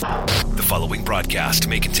following broadcast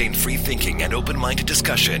may contain free thinking and open-minded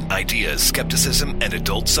discussion, ideas, skepticism, and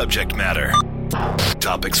adult subject matter.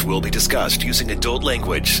 Topics will be discussed using adult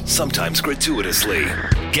language, sometimes gratuitously.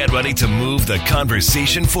 Get ready to move the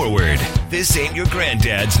conversation forward. This ain't your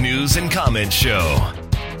granddad's news and comment show.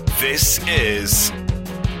 This is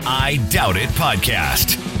I Doubt It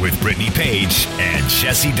Podcast with Brittany Page and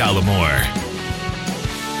Jesse Dollamore.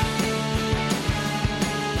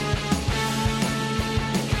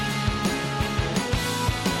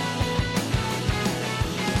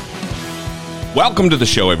 Welcome to the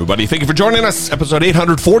show, everybody. Thank you for joining us. Episode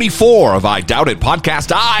 844 of I Doubt It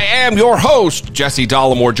Podcast. I am your host, Jesse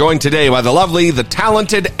Dollamore, joined today by the lovely, the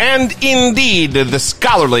talented, and indeed the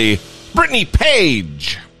scholarly Brittany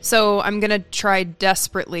Page. So I'm going to try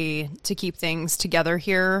desperately to keep things together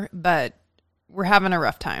here, but we're having a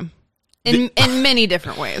rough time in many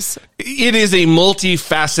different ways. It is a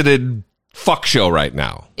multifaceted fuck show right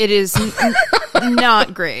now. It is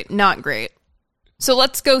not great, not great. So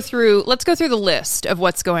let's go through the list of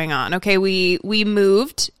what's going on. Okay, we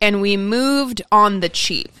moved on the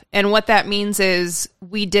cheap. And what that means is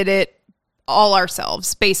we did it all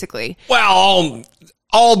ourselves, basically. Well,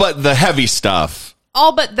 all but the heavy stuff.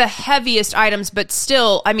 All but the heaviest items, but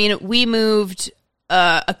still, I mean, we moved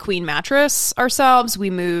a queen mattress ourselves.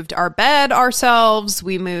 We moved our bed ourselves.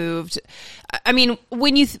 We moved, I mean,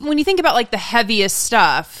 when you think about like the heaviest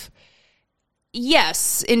stuff,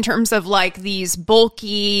 yes, in terms of like these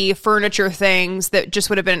bulky furniture things that just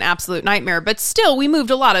would have been an absolute nightmare, but still we moved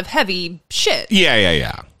a lot of heavy shit.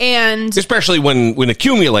 Yeah. And especially when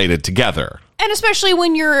accumulated together. And especially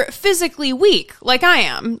when you're physically weak, like I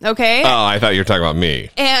am, okay? Oh, I thought you were talking about me.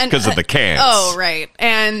 Because of the cans. Oh, right.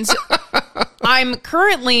 And I'm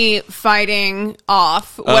currently fighting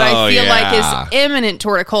off what I feel like is imminent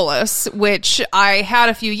torticollis, which I had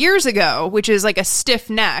a few years ago, which is like a stiff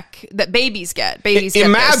neck that babies get.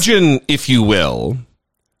 Imagine, if you will,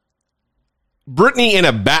 Brittany in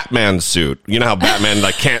a Batman suit. You know how Batman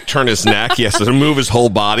like can't turn his neck? He has to move his whole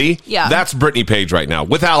body? Yeah. That's Brittany Page right now,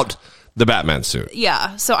 without the Batman suit.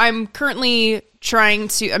 Yeah. So I'm currently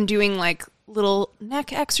I'm doing like little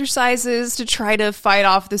neck exercises to try to fight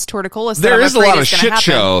off this torticollis. There is a lot of shit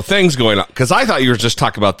show things going on. Because I thought you were just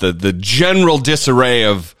talking about the general disarray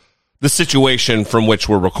of the situation from which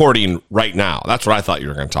we're recording right now. That's what I thought you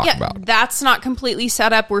were going to talk about. That's not completely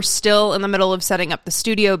set up. We're still in the middle of setting up the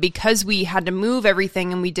studio because we had to move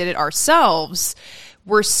everything and we did it ourselves.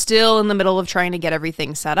 We're still in the middle of trying to get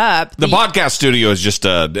everything set up. The podcast studio is just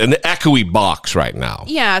an echoey box right now.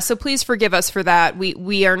 Yeah, so please forgive us for that.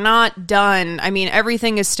 We are not done. I mean,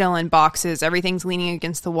 everything is still in boxes. Everything's leaning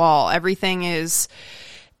against the wall. Everything is...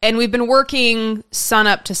 And we've been working sun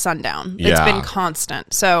up to sundown. It's been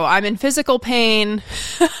constant. So I'm in physical pain.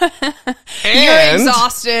 You're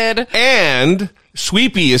exhausted. And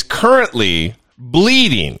Sweepy is currently...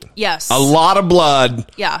 bleeding. Yes. A lot of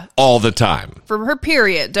blood. Yeah. All the time. From her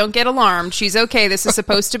period. Don't get alarmed. She's okay. This is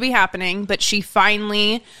supposed to be happening. But she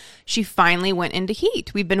finally went into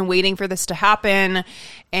heat. We've been waiting for this to happen.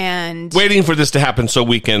 And waiting for this to happen so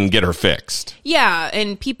we can get her fixed. Yeah.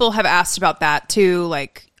 And people have asked about that too.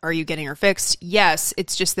 Like, are you getting her fixed? Yes.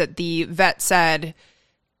 It's just that the vet said,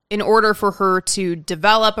 in order for her to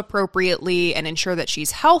develop appropriately and ensure that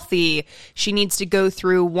she's healthy, she needs to go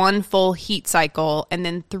through one full heat cycle. And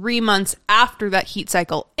then 3 months after that heat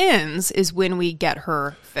cycle ends is when we get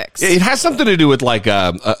her fixed. It has something to do with like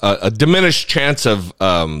a diminished chance of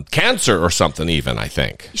cancer or something even, I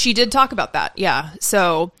think. She did talk about that. Yeah.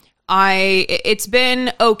 So it's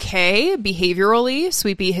been okay behaviorally.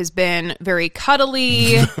 Sweepy has been very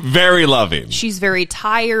cuddly. Very loving. She's very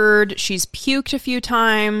tired. She's puked a few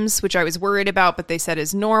times, which I was worried about, but they said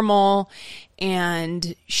is normal.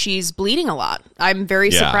 And she's bleeding a lot. I'm very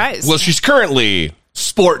surprised. Well, she's currently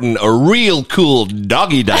sporting a real cool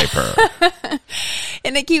doggy diaper.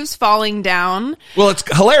 And it keeps falling down. Well, it's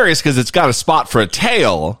hilarious because it's got a spot for a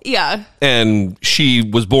tail. Yeah. And she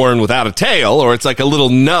was born without a tail, or it's like a little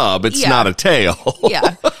nub. It's not a tail.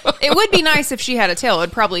 Yeah. It would be nice if she had a tail. It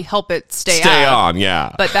would probably help it stay on,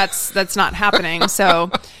 yeah. But that's not happening. So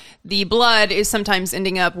the blood is sometimes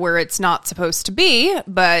ending up where it's not supposed to be,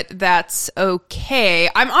 but that's okay.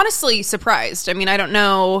 I'm honestly surprised. I mean, I don't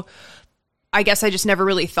know. I guess I just never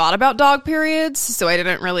really thought about dog periods, so I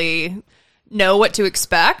didn't really know what to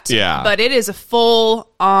expect. Yeah. But it is a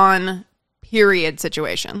full-on period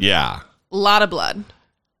situation. Yeah. A lot of blood.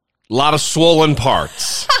 A lot of swollen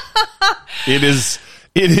parts. It is,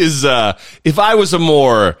 if I was a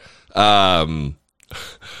more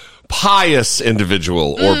pious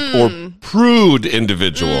individual or prude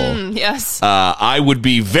individual, yes, I would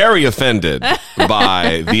be very offended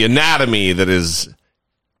by the anatomy that is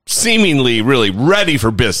seemingly really ready for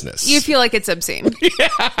business. You feel like it's obscene.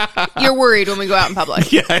 Yeah. You're worried when we go out in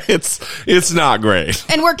public. Yeah, it's not great.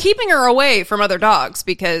 And we're keeping her away from other dogs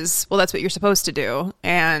because, well, that's what you're supposed to do.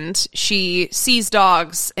 And she sees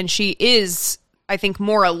dogs and she is, I think,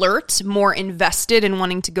 more alert, more invested in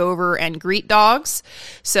wanting to go over and greet dogs.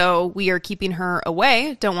 So we are keeping her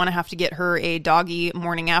away. Don't want to have to get her a doggy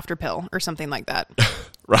morning after pill or something like that.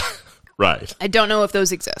 Right. I don't know if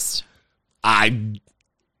those exist. I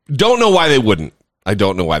don't know why they wouldn't.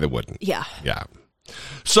 Yeah.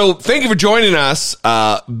 So thank you for joining us.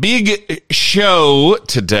 Big show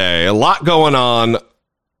today. A lot going on.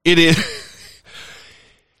 It is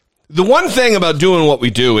the one thing about doing what we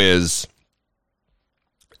do is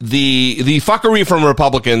the fuckery from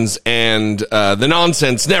Republicans and the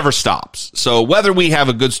nonsense never stops. So whether we have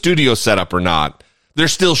a good studio setup or not,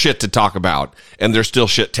 there's still shit to talk about, and there's still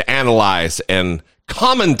shit to analyze and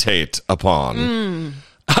commentate upon.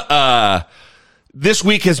 This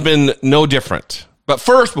week has been no different. But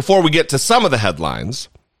first, before we get to some of the headlines,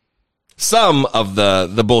 some of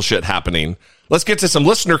the bullshit happening, let's get to some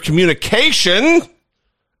listener communication.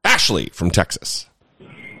 Ashley from Texas.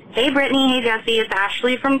 Hey, Brittany. Hey, Jesse. It's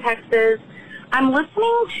Ashley from Texas. I'm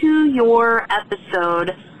listening to your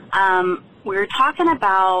episode. We were talking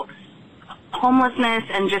about homelessness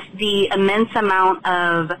and just the immense amount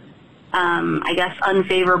of, I guess,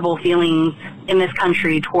 unfavorable feelings in this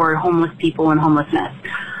country toward homeless people and homelessness.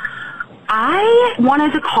 I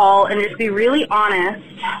wanted to call and just be really honest.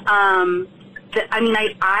 I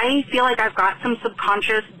feel like I've got some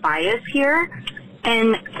subconscious bias here.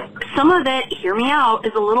 And some of it, hear me out,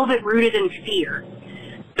 is a little bit rooted in fear.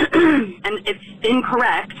 And it's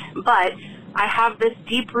incorrect, but I have this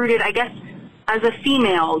deep-rooted, I guess, as a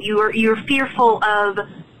female, you're fearful of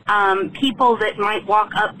people that might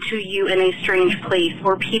walk up to you in a strange place,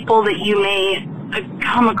 or people that you may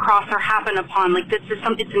come across or happen upon. Like, this is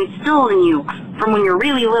something it's instilled in you from when you're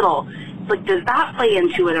really little. Like, does that play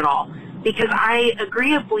into it at all? Because I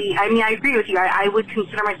agree with you. I would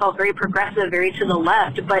consider myself very progressive, very to the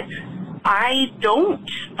left, but I don't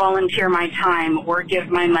volunteer my time or give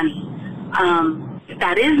my money.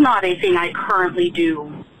 That is not a thing I currently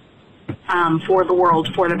do for the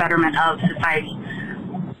world, for the betterment of society.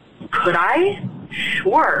 Could I?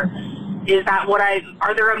 Sure. Is that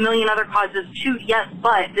are there a million other causes too? Yes,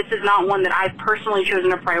 but this is not one that I've personally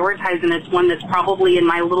chosen to prioritize, and it's one that's probably in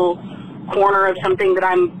my little corner of something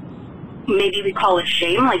that maybe we call it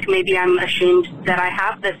shame, like maybe I'm ashamed that I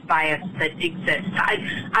have this bias that exists.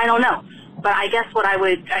 I don't know. But I guess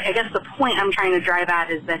the point I'm trying to drive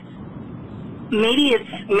at is that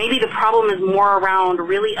maybe the problem is more around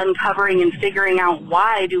really uncovering and figuring out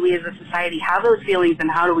why do we as a society have those feelings,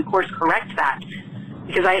 and how do we course correct that?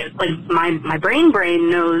 Because my brain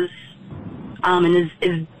knows and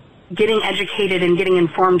is getting educated and getting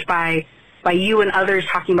informed by you and others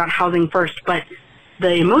talking about housing first, but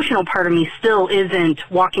the emotional part of me still isn't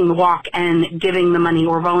walking the walk and giving the money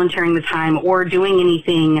or volunteering the time or doing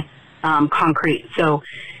anything concrete. So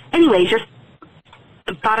anyway, just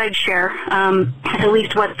thought I'd share at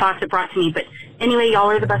least what thoughts it brought to me. But anyway, y'all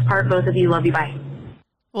are the best part. Both of you. Love you. Bye.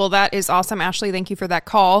 Well, that is awesome, Ashley. Thank you for that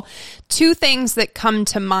call. Two things that come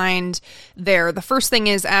to mind there. The first thing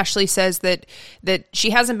is Ashley says that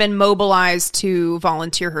she hasn't been mobilized to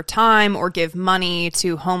volunteer her time or give money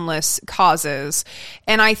to homeless causes.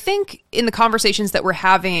 And I think in the conversations that we're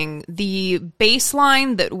having, the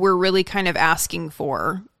baseline that we're really kind of asking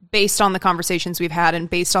for, based on the conversations we've had and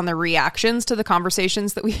based on the reactions to the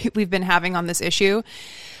conversations that we've been having on this issue,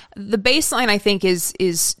 the baseline, I think, is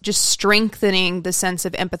just strengthening the sense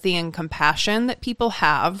of empathy and compassion that people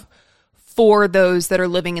have for those that are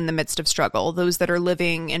living in the midst of struggle, those that are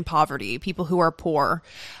living in poverty, people who are poor.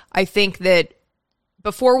 I think that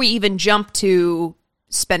before we even jump to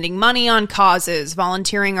spending money on causes,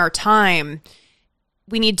 volunteering our time,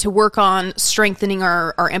 we need to work on strengthening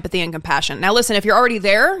our empathy and compassion. Now, listen, if you're already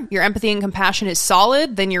there, your empathy and compassion is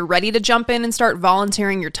solid, then you're ready to jump in and start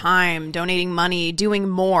volunteering your time, donating money, doing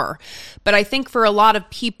more. But I think for a lot of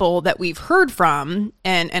people that we've heard from,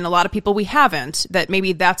 and a lot of people we haven't, that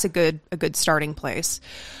maybe that's a good starting place.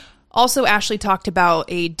 Also, Ashley talked about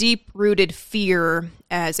a deep-rooted fear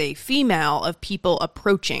as a female of people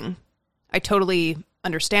approaching. I totally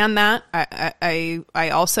understand that. I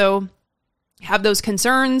also have those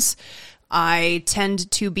concerns. I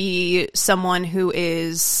tend to be someone who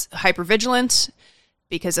is hypervigilant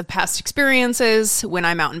because of past experiences when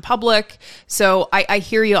I'm out in public. So I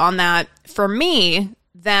hear you on that. For me,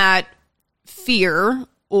 that fear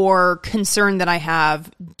or concern that I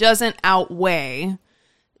have doesn't outweigh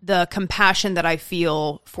the compassion that I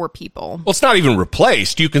feel for people. Well, it's not even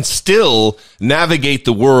replaced. You can still navigate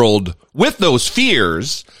the world with those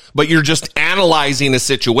fears, but you're just analyzing a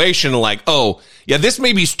situation like, oh, yeah, this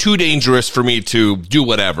maybe is too dangerous for me to do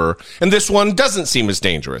whatever, and this one doesn't seem as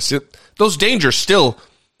dangerous. Those dangers still,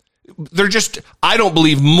 they're just, I don't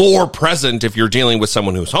believe, more present if you're dealing with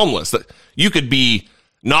someone who's homeless. You could be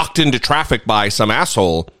knocked into traffic by some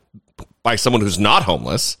asshole, by someone who's not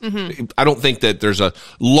homeless. Mm-hmm. I don't think that there's a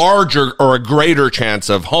larger or a greater chance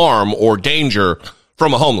of harm or danger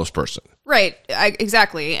from a homeless person. Right,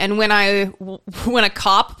 exactly. And when a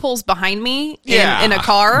cop pulls behind me in a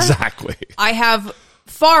car, exactly, I have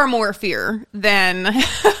far more fear than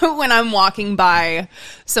when I'm walking by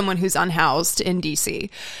someone who's unhoused in DC.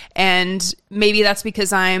 And maybe that's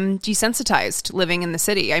because I'm desensitized living in the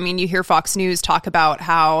city. I mean, you hear Fox News talk about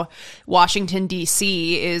how Washington,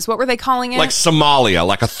 DC is, what were they calling it? Like Somalia,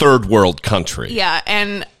 like a third world country. Yeah,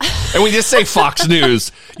 and when you say Fox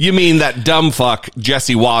News, you mean that dumb fuck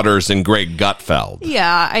Jesse Waters and Greg Gutfeld.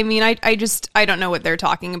 Yeah, I mean, I don't know what they're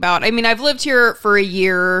talking about. I mean, I've lived here for a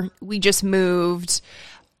year. We just moved.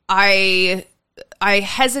 I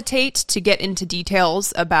hesitate to get into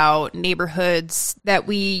details about neighborhoods that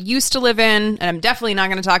we used to live in, and I'm definitely not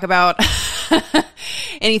going to talk about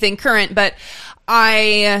anything current, but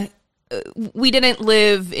we didn't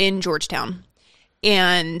live in Georgetown.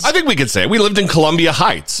 And I think we could say we lived in Columbia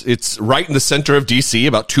Heights. It's right in the center of DC,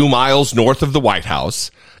 about 2 miles north of the White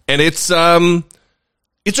House. And it's a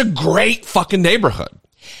great fucking neighborhood.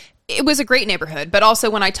 It was a great neighborhood, but also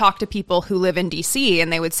when I talk to people who live in DC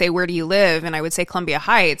and they would say, where do you live? And I would say Columbia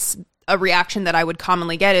Heights, a reaction that I would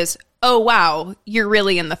commonly get is, oh, wow, you're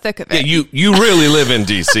really in the thick of it. Yeah, you really live in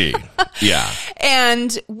DC. Yeah.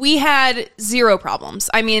 And we had zero problems.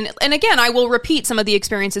 I mean, and again, I will repeat some of the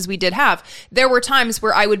experiences we did have. There were times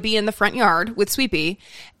where I would be in the front yard with Sweepy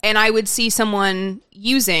and I would see someone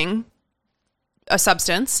using a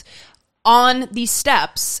substance on the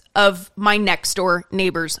steps of my next door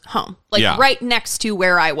neighbor's home, right next to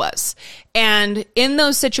where I was. And in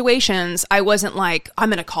those situations, I wasn't like, I'm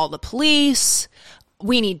going to call the police.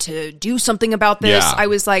 We need to do something about this. Yeah. I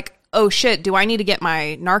was like, oh shit, do I need to get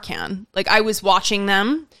my Narcan? Like, I was watching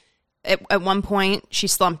them. At one point, she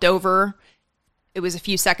slumped over. It was a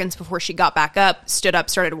few seconds before she got back up, stood up,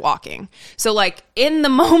 started walking. So, like, in the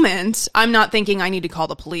moment, I'm not thinking I need to call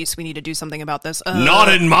the police. We need to do something about this. Not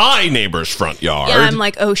in my neighbor's front yard. Yeah, I'm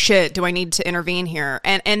like, oh shit, do I need to intervene here?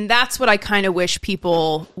 And that's what I kind of wish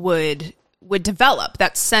people would develop,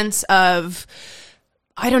 that sense of,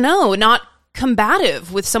 I don't know, not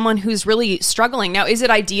combative with someone who's really struggling. Now, is it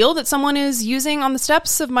ideal that someone is using on the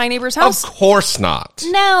steps of my neighbor's house? Of course not.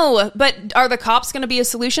 No, but are the cops going to be a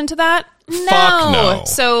solution to that? No. Fuck no.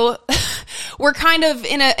 So we're kind of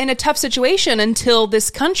in a tough situation until this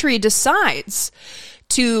country decides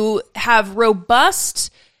to have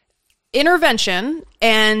robust intervention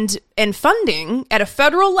and funding at a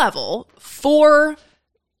federal level for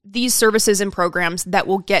these services and programs that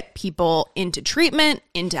will get people into treatment,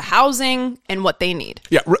 into housing, and what they need.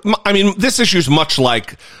 Yeah, I mean, this issue is much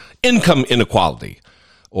like income inequality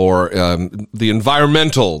or the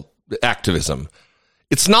environmental activism.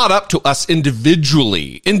 It's not up to us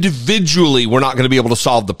individually. Individually, we're not going to be able to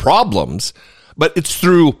solve the problems, but it's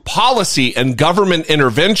through policy and government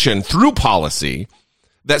intervention through policy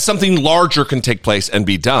that something larger can take place and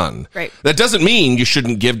be done. Right. That doesn't mean you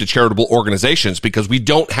shouldn't give to charitable organizations because we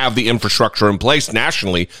don't have the infrastructure in place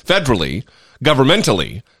nationally, federally,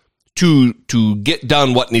 governmentally to get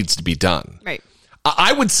done what needs to be done. Right.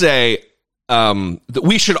 I would say that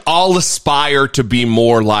we should all aspire to be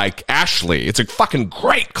more like Ashley. It's a fucking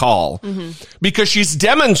great call because she's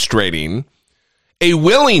demonstrating a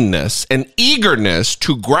willingness and eagerness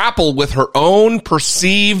to grapple with her own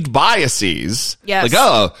perceived biases. Yes. Like,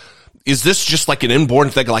 oh, is this just like an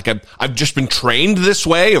inborn thing? Like I've just been trained this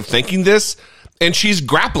way of thinking this, and she's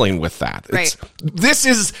grappling with that. Right. This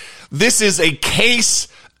is a case.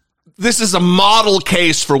 This is a model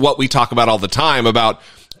case for what we talk about all the time about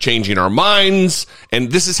changing our minds,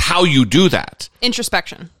 and this is how you do that.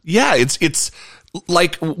 Introspection. Yeah, it's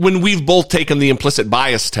like when we've both taken the implicit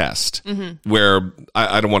bias test, where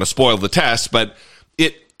I don't want to spoil the test, but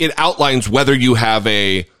it outlines whether you have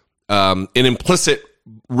an implicit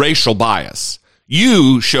racial bias.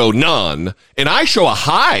 You show none, and I show a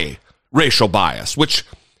high racial bias, which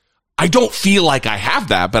I don't feel like I have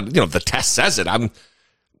that, but the test says it.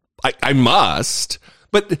 I must.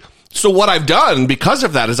 But so what I've done because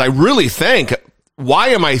of that is I really think, why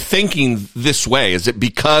am I thinking this way? Is it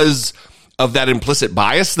because of that implicit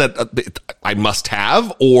bias that I must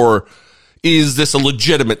have, or is this a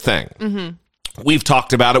legitimate thing? Mm-hmm. We've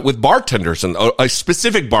talked about it with bartenders, and a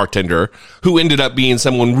specific bartender who ended up being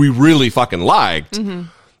someone we really fucking liked. Mm-hmm.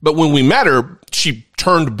 But when we met her, she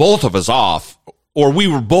turned both of us off, or we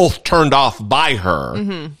were both turned off by her.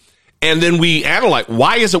 Mm-hmm. And then we analyzed,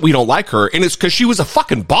 why is it we don't like her? And it's because she was a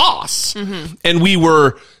fucking boss. Mm-hmm. And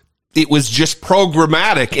it was just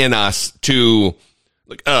programmatic in us to,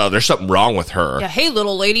 like, oh, there's something wrong with her. Yeah, hey,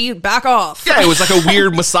 little lady, back off. Yeah, it was like a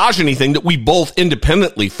weird misogyny thing that we both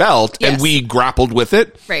independently felt, yes. And we grappled with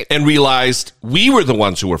it, right. And realized we were the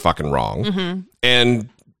ones who were fucking wrong. Mm-hmm. And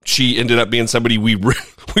she ended up being somebody we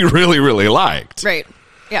really, really liked. Right.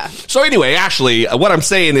 Yeah. So anyway, Ashley, what I'm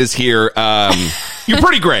saying is here, you're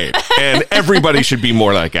pretty great, and everybody should be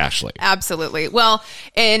more like Ashley. Absolutely. Well,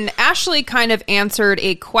 and Ashley kind of answered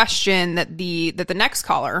a question that the next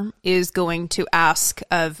caller is going to ask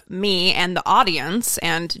of me and the audience,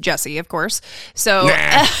 and Jesse, of course. So,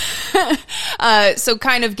 so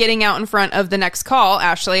kind of getting out in front of the next call,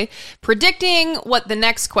 Ashley, predicting what the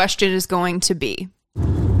next question is going to be.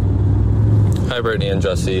 Hi, Brittany and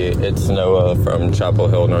Jesse. It's Noah from Chapel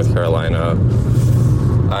Hill, North Carolina.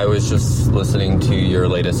 I was just listening to your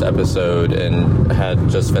latest episode and had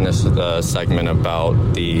just finished the segment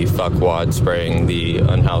about the fuckwad spraying the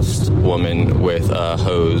unhoused woman with a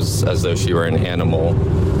hose as though she were an animal.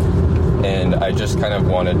 And I just kind of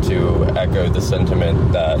wanted to echo the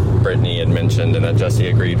sentiment that Brittany had mentioned and that Jesse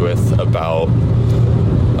agreed with about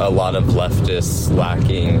a lot of leftists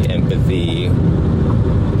lacking empathy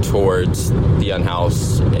towards the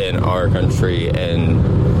unhoused in our country, and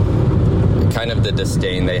kind of the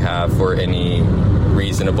disdain they have for any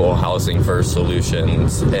reasonable housing first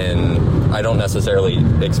solutions. And I don't necessarily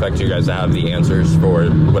expect you guys to have the answers for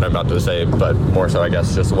what I'm about to say, but more so, I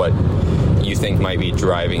guess, just what you think might be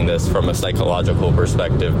driving this from a psychological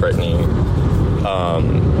perspective, Brittany.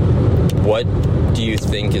 What do you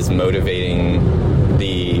think is motivating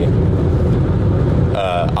the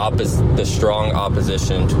strong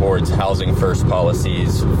opposition towards housing first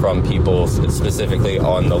policies from people specifically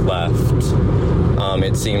on the left?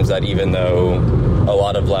 It seems that even though a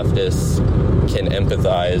lot of leftists can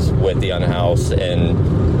empathize with the unhoused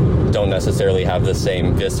and don't necessarily have the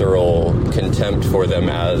same visceral contempt for them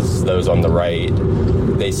as those on the right,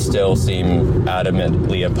 they still seem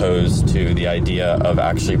adamantly opposed to the idea of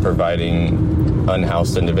actually providing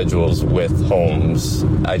unhoused individuals with homes.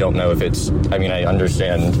 I don't know if I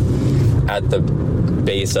understand at the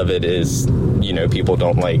base of it is, people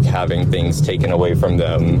don't like having things taken away from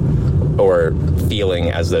them or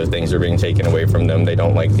feeling as though things are being taken away from them. They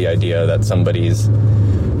don't like the idea that somebody's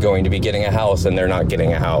going to be getting a house and they're not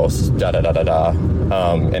getting a house, and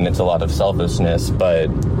it's a lot of selfishness. But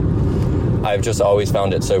I've just always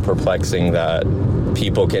found it so perplexing that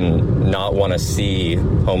people can not want to see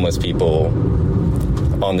homeless people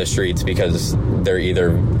on the streets because they're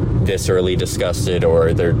either viscerally disgusted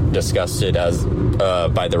or they're disgusted as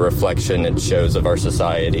by the reflection it shows of our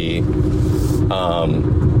society.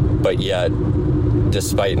 But yet,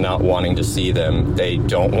 despite not wanting to see them, they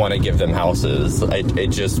don't want to give them houses. It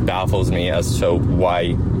just baffles me as to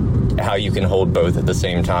how you can hold both at the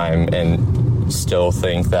same time and still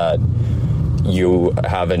think that you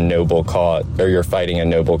have a noble cause, or you're fighting a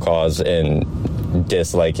noble cause in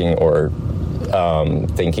disliking or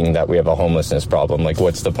thinking that we have a homelessness problem. Like,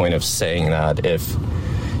 what's the point of saying that if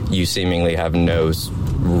you seemingly have no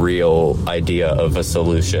real idea of a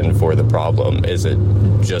solution for the problem? Is it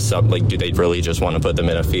just something, do they really just want to put them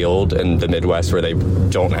in a field in the Midwest where they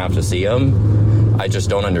don't have to see them? I just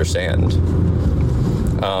don't understand.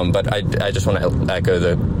 But I just want to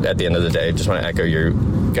echo at the end of the day, just want to echo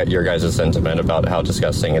your guys' sentiment about how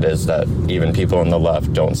disgusting it is that even people on the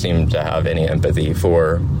left don't seem to have any empathy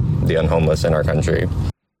for the unhomeless in our country.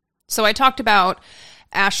 So I talked about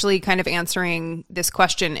Ashley kind of answering this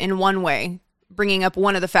question in one way, bringing up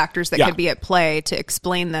one of the factors that could be at play to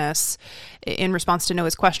explain this in response to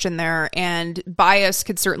Noah's question there. And bias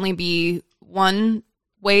could certainly be one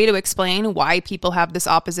way to explain why people have this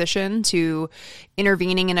opposition to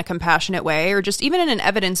intervening in a compassionate way, or just even in an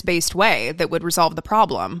evidence-based way that would resolve the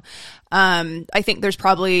problem. I think there's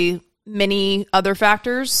probably many other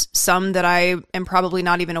factors, some that I am probably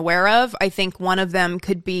not even aware of. I think one of them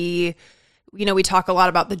could be, we talk a lot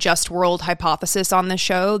about the just world hypothesis on this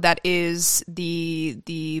show. That is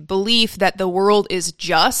the belief that the world is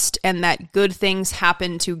just and that good things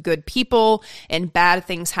happen to good people and bad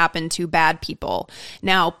things happen to bad people.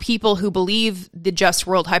 Now, people who believe the just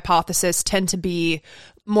world hypothesis tend to be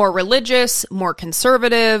more religious, more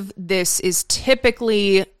conservative. This is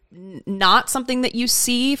typically not something that you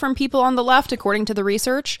see from people on the left, according to the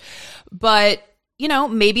research. But, you know,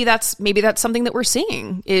 maybe that's something that we're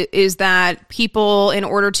seeing is that people, in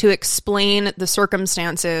order to explain the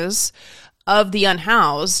circumstances of the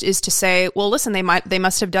unhoused, is to say, well, listen, they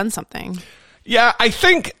must have done something. Yeah, I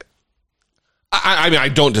think, I mean, I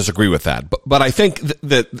don't disagree with that, but I think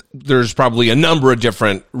that there's probably a number of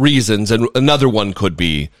different reasons, and another one could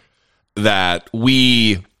be that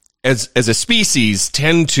we, as a species,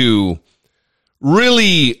 tend to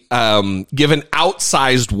really give an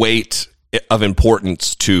outsized weight of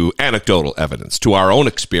importance to anecdotal evidence, to our own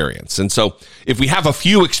experience. And so if we have a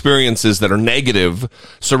few experiences that are negative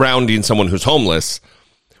surrounding someone who's homeless,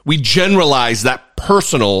 we generalize that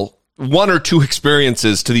personal one or two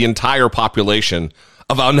experiences to the entire population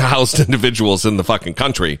of unhoused individuals in the fucking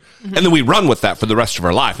country. Mm-hmm. And then we run with that for the rest of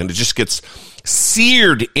our life. And it just gets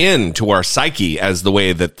seared into our psyche as the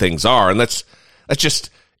way that things are. And that's just,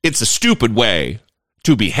 it's a stupid way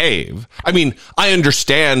to behave. I mean, I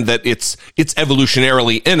understand that it's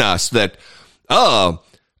evolutionarily in us that,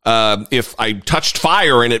 if I touched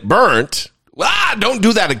fire and it burnt, don't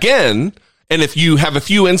do that again. And if you have a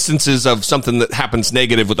few instances of something that happens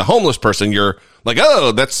negative with a homeless person, you're like,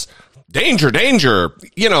 oh, that's danger.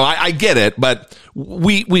 You know, I get it, but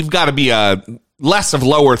we've got to be less of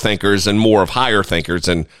lower thinkers and more of higher thinkers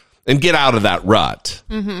and get out of that rut.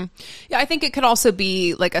 Mm-hmm. Yeah, I think it could also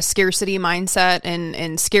be like a scarcity mindset,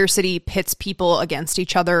 and scarcity pits people against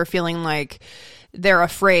each other, feeling like they're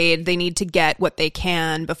afraid they need to get what they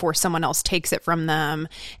can before someone else takes it from them.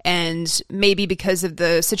 And maybe because of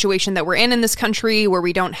the situation that we're in this country, where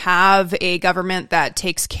we don't have a government that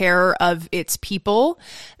takes care of its people,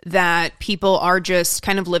 that people are just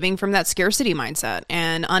kind of living from that scarcity mindset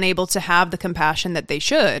and unable to have the compassion that they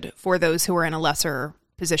should for those who are in a lesser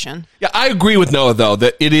position. Yeah, I agree with Noah, though,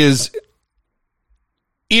 that it is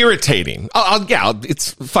irritating.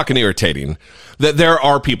 It's fucking irritating that there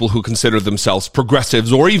are people who consider themselves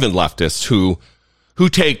progressives or even leftists who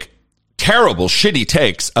take terrible, shitty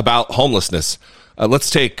takes about homelessness. Let's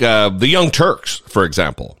take the Young Turks, for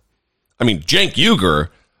example. I mean, Cenk Uygur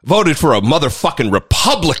voted for a motherfucking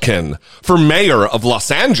Republican for mayor of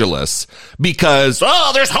Los Angeles because,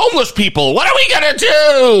 there's homeless people. What are we going to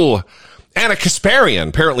do? Anna Kasparian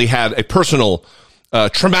apparently had a personal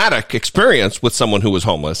traumatic experience with someone who was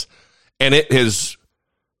homeless, and it has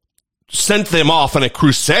sent them off on a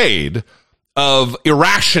crusade of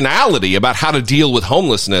irrationality about how to deal with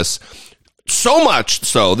homelessness, so much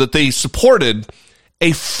so that they supported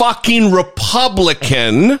a fucking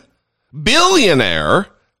Republican billionaire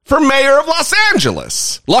for mayor of Los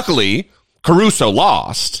Angeles. Luckily, Caruso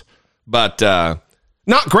lost, but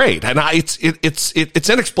not great, and it's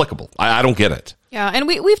inexplicable. I don't get it. Yeah, and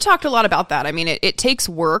we've talked a lot about that. I mean, it takes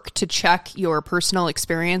work to check your personal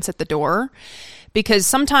experience at the door, because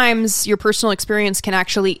sometimes your personal experience can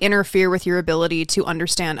actually interfere with your ability to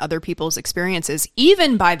understand other people's experiences,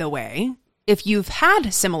 even, by the way, if you've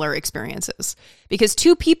had similar experiences. Because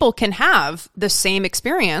two people can have the same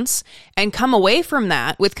experience and come away from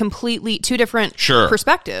that with completely two different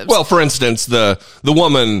perspectives. Well, for instance, the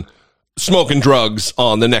woman smoking drugs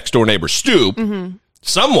on the next door neighbor's stoop,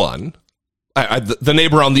 someone... the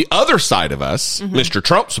neighbor on the other side of us, Mr.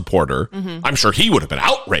 Trump supporter, I'm sure he would have been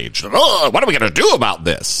outraged. What are we going to do about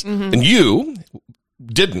this? And you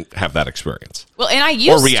didn't have that experience. Well, and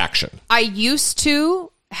I used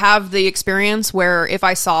to have the experience where if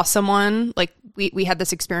I saw someone, like we had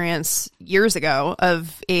this experience years ago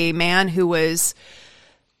of a man who was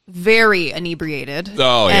very inebriated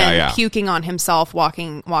and puking on himself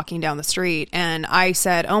walking down the street. And I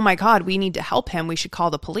said, oh my God, we need to help him. We should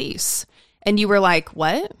call the police. And you were like,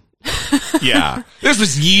 what? Yeah. This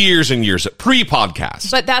was years and years, pre-podcast.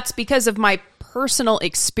 But that's because of my personal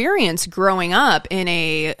experience growing up in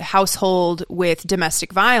a household with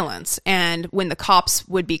domestic violence. And when the cops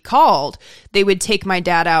would be called, they would take my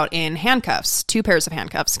dad out in handcuffs, 2 pairs of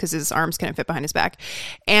handcuffs, because his arms couldn't fit behind his back.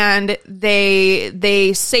 And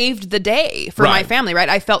they saved the day for my family, right?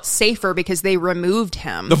 I felt safer because they removed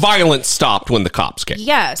him. The violence stopped when the cops came.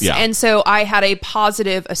 Yes. Yeah. And so I had a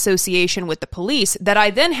positive association with the police that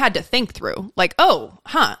I then had to think through. Like,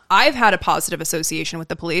 I've had a positive association with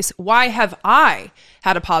the police. Why have I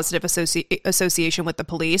had a positive association with the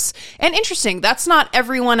police? And interesting, that's not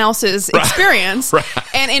everyone else's experience.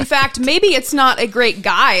 And in fact, maybe it's not a great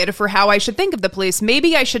guide for how I should think of the police.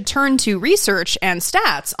 Maybe I should turn to research and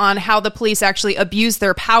stats on how the police actually abuse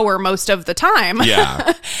their power most of the time.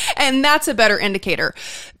 Yeah. And that's a better indicator.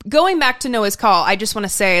 Going back to Noah's call, I just want to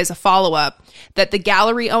say as a follow-up, that the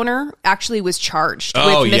gallery owner actually was charged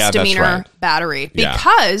Oh, with yeah, that's misdemeanor right. battery Yeah.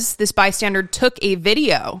 because this bystander took a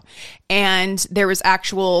video and there was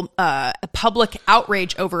actual public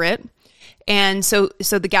outrage over it. And so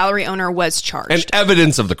the gallery owner was charged. And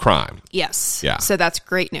evidence of the crime. Yes. Yeah. So that's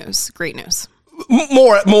great news. Great news.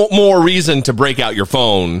 More reason to break out your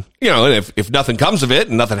phone. And if nothing comes of it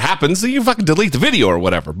and nothing happens, then you fucking delete the video or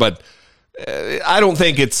whatever. But I don't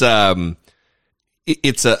think it's a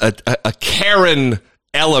Karen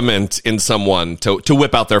element in someone to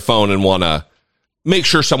whip out their phone and want to make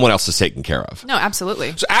sure someone else is taken care of. No,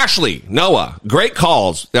 absolutely. So Ashley, Noah, great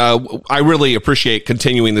calls. I really appreciate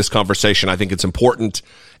continuing this conversation. I think it's important,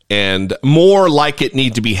 and more like it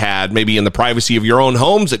need to be had maybe in the privacy of your own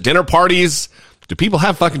homes, at dinner parties. Do people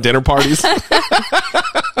have fucking dinner parties?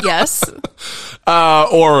 Yes.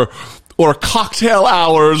 Or cocktail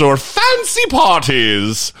hours or fancy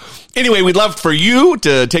parties. Anyway, we'd love for you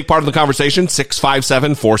to take part in the conversation.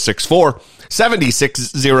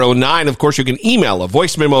 657-464-7609. Of course, you can email a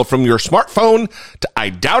voice memo from your smartphone to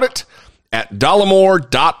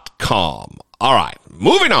idoubt@dollamore.com. All right,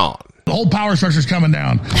 moving on. The whole power structure's coming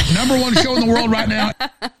down. Number one show in the world right now.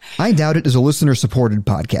 I Doubt It is a listener-supported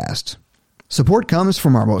podcast. Support comes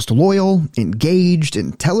from our most loyal, engaged,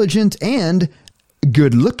 intelligent, and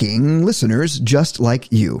good-looking listeners just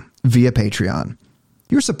like you via Patreon.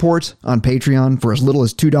 Your support on Patreon for as little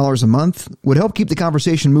as $2 a month would help keep the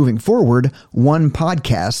conversation moving forward one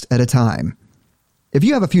podcast at a time. If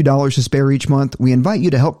you have a few dollars to spare each month, we invite you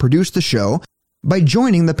to help produce the show by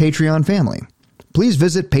joining the Patreon family. Please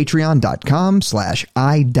visit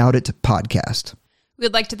patreon.com/IDoubtItPodcast.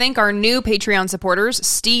 We'd like to thank our new Patreon supporters,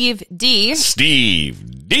 Steve D. Steve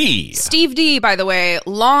D, by the way,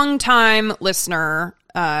 longtime listener,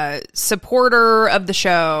 supporter of the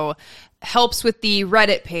show, helps with the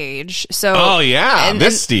Reddit page. So,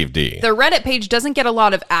 Steve D. The Reddit page doesn't get a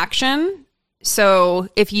lot of action. So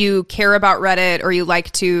if you care about Reddit or you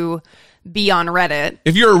like to be on Reddit,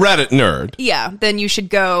 If you're a Reddit nerd, then you should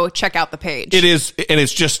go check out the page. it is, and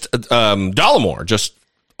it's just Dollamore, just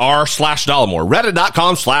r/Dollamore.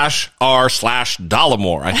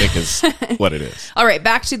 Reddit.com/r/Dollamore, I think is what it is. All right,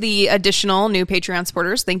 back to the additional new Patreon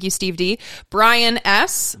supporters. Thank you, Steve D. Brian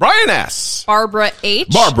S. Barbara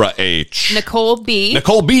H. Nicole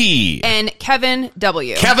B. And Kevin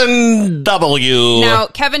W. Now,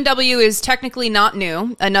 Kevin W. is technically not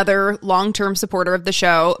new, another long-term supporter of the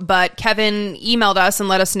show, but Kevin emailed us and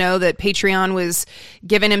let us know that Patreon was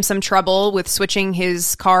giving him some trouble with switching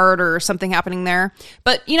his card or something happening there.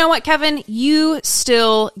 But you know what, Kevin? You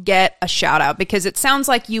still get a shout out because it sounds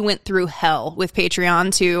like you went through hell with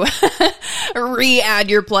Patreon to re-add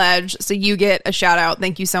your pledge. So you get a shout out.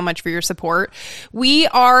 Thank you so much for your support. We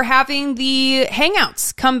are having the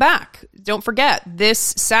Hangouts come back. Don't forget, this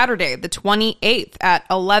Saturday, the 28th at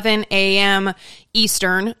 11 a.m.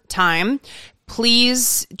 Eastern time.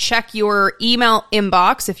 Please check your email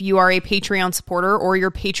inbox if you are a Patreon supporter or your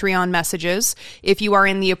Patreon messages if you are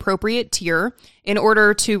in the appropriate tier in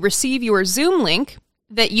order to receive your Zoom link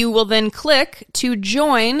that you will then click to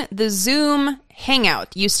join the Zoom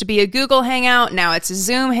Hangout. Used to be a Google Hangout, now it's a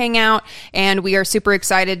Zoom Hangout, and we are super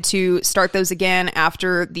excited to start those again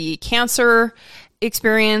after the cancer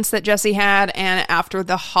experience that Jesse had and after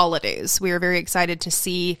the holidays. We are very excited to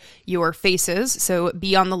see your faces, so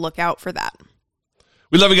be on the lookout for that.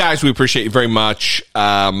 We love you guys. We appreciate you very much.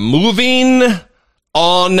 Moving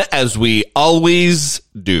on as we always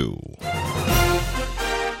do.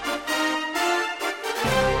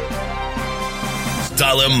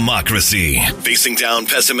 Dollamocracy. Facing down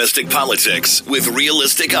pessimistic politics with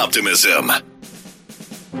realistic optimism.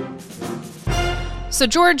 So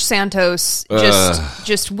George Santos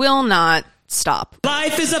just will not stop.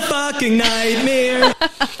 Life is a fucking nightmare.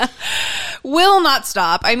 Will not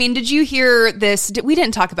stop. I mean, did you hear this? We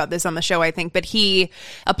didn't talk about this on the show, I think, but a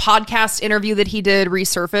podcast interview that he did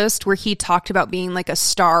resurfaced where he talked about being like a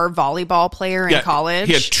star volleyball player in college.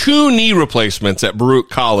 He had 2 knee replacements at Baruch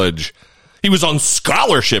College. He was on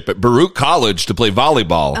scholarship at Baruch College to play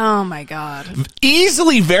volleyball. Oh my God.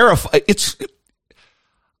 Easily verify.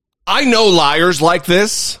 I know liars like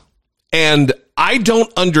this, and I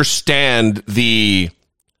don't understand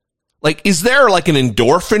is there like an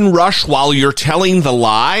endorphin rush while you're telling the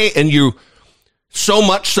lie, and you so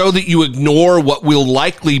much so that you ignore what will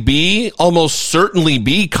likely be, almost certainly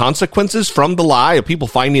be consequences from the lie of people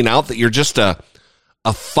finding out that you're just a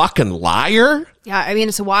fucking liar? Yeah, I mean,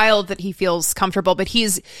 it's wild that he feels comfortable, but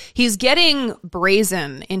he's getting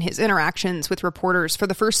brazen in his interactions with reporters. For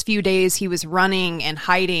the first few days, he was running and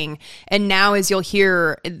hiding, and now, as you'll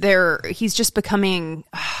hear, he's just becoming,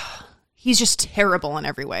 he's just terrible in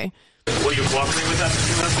every way. Will you cooperate with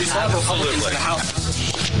us? We saw Republicans in the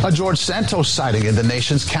House. A George Santos sighting in the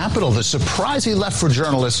nation's capital. The surprise he left for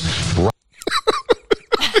journalists.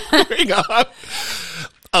 Hang on.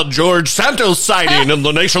 A George Santos sighting in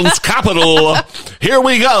the nation's capital. Here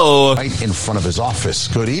we go. Right in front of his office.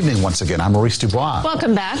 Good evening once again. I'm Maurice Dubois.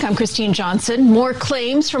 Welcome back. I'm Christine Johnson. More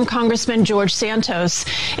claims from Congressman George Santos.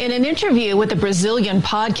 In an interview with a Brazilian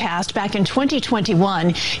podcast back in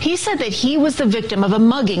 2021, he said that he was the victim of a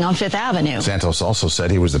mugging on Fifth Avenue. Santos also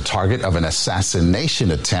said he was the target of an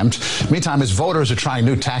assassination attempt. Meantime, his voters are trying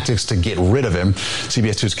new tactics to get rid of him.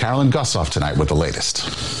 CBS 2's Carolyn Gussoff tonight with the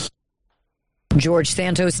latest. George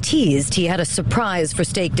Santos teased he had a surprise for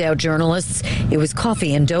staked out journalists. It was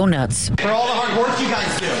coffee and donuts. For all the hard work you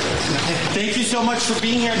guys do. Thank you so much for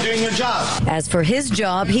being here and doing your job. As for his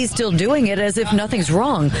job, he's still doing it as if nothing's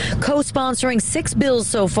wrong. Co-sponsoring 6 bills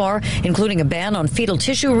so far, including a ban on fetal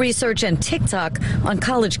tissue research and TikTok on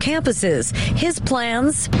college campuses. His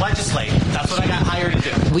plans? Legislate. That's what I got hired to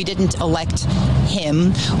do. We didn't elect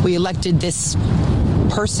him. We elected this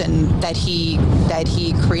person that he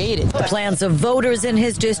created. The plans of voters in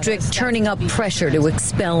his district turning up pressure to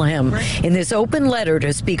expel him. In this open letter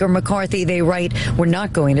to Speaker McCarthy, they write, "We're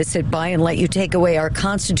not going to sit by and let you take away our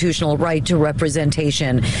constitutional right to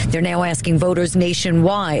representation." They're now asking voters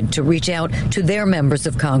nationwide to reach out to their members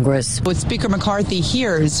of Congress. What Speaker McCarthy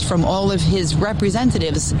hears from all of his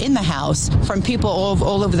representatives in the House, from people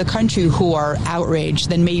all over the country who are outraged,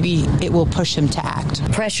 then maybe it will push him to act.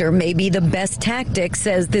 Pressure may be the best tactic,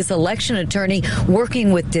 says this election attorney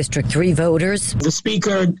working with District 3 voters. The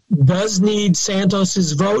Speaker does need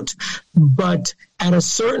Santos's vote, but at a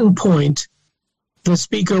certain point, the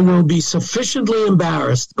Speaker will be sufficiently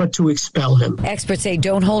embarrassed but to expel him. Experts say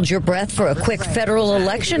don't hold your breath for a quick Federal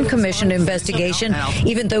Election Commission investigation,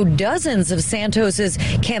 even though dozens of Santos's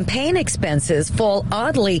campaign expenses fall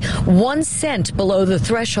oddly 1 cent below the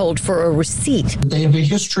threshold for a receipt. They have a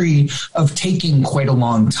history of taking quite a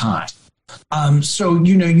long time. So,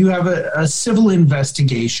 you have a civil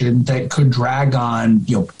investigation that could drag on,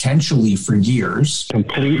 potentially for years.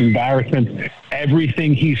 Complete embarrassment.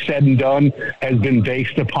 Everything he said and done has been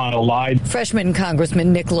based upon a lie. Freshman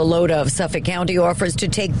Congressman Nichols of Suffolk County offers to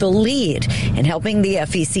take the lead in helping the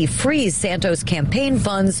FEC freeze Santos campaign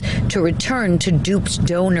funds to return to duped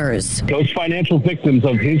donors. Those financial victims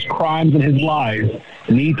of his crimes and his lies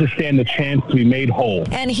need to stand a chance to be made whole.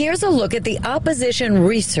 And here's a look at the opposition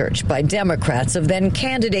research by Democrats of then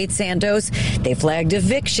candidate Santos. They flagged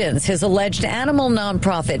evictions, his alleged animal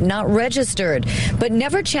nonprofit not registered, but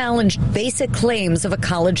never challenged basic claims of a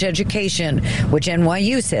college education, which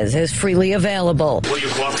NYU says is freely available. Will you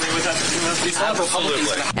cooperate with us?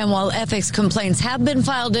 Absolutely. And while ethics complaints have been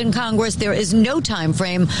filed in Congress, there is no time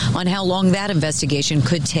frame on how long that investigation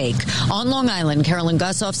could take. On Long Island, Carolyn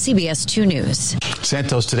Gussoff, CBS 2 News.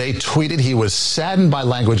 Santos today tweeted he was saddened by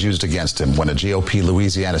language used against him when a GOP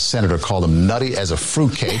Louisiana senator called him nutty as a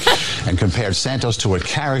fruitcake and compared Santos to a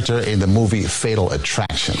character in the movie Fatal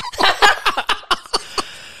Attraction.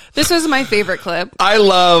 This was my favorite clip. I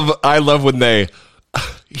love when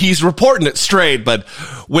he's reporting it straight, but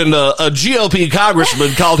when a GOP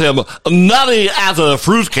congressman called him nutty as a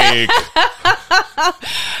fruitcake.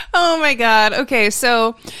 Oh my God. Okay,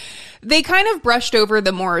 so they kind of brushed over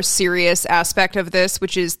the more serious aspect of this,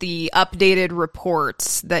 which is the updated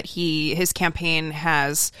reports that his campaign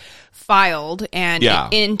has filed. And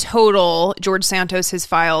in total, George Santos has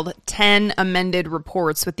filed 10 amended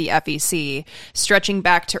reports with the FEC, stretching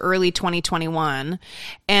back to early 2021.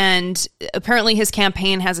 And apparently his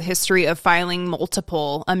campaign has a history of filing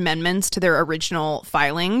multiple amendments to their original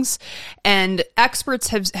filings. And experts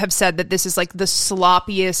have said that this is like the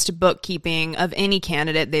sloppiest bookkeeping of any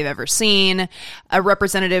candidate they've ever seen. A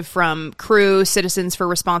representative from CREW, Citizens for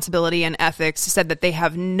Responsibility and Ethics, said that they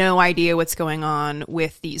have no idea what's going on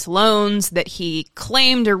with these loans that he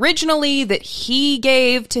claimed originally that he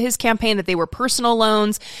gave to his campaign, that they were personal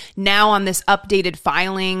loans. Now on this updated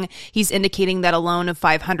filing, he's indicating that a loan of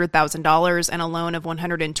 $500,000 and a loan of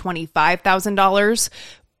 $125,000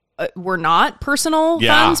 were not personal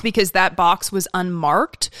funds because that box was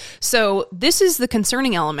unmarked. So this is the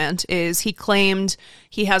concerning element, is he claimed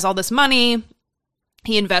he has all this money,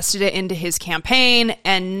 he invested it into his campaign,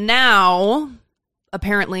 and now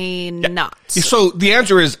apparently not. So the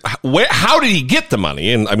answer is, how did he get the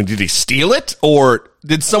money? And I mean, did he steal it, or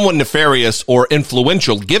did someone nefarious or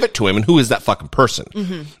influential give it to him? And who is that fucking person?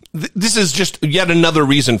 Mm-hmm. This is just yet another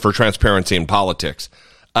reason for transparency in politics.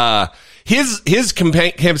 His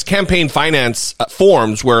campaign finance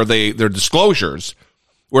forms, where they're disclosures,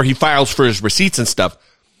 where he files for his receipts and stuff.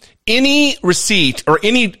 Any receipt or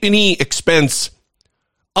any expense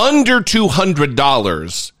under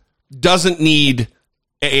 $200 doesn't need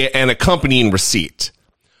an accompanying receipt.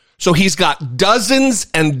 So he's got dozens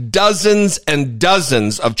and dozens and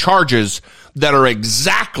dozens of charges that are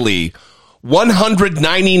exactly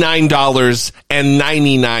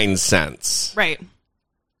 $199.99. Right.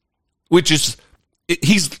 Which is,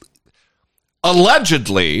 he's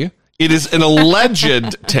allegedly, it is an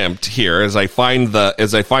alleged attempt here as I find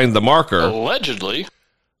the marker. Allegedly.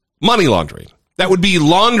 Money laundering. That would be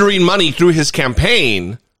laundering money through his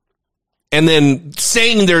campaign and then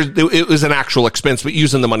saying it was an actual expense, but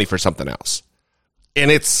using the money for something else. And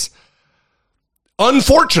it's,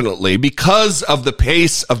 unfortunately, because of the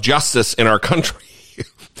pace of justice in our country,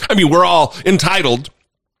 I mean, we're all entitled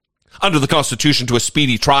under the Constitution to a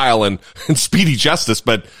speedy trial and speedy justice,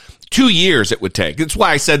 but 2 years it would take. It's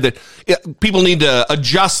why I said that people need to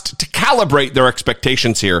adjust, to calibrate their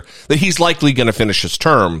expectations here, that he's likely going to finish his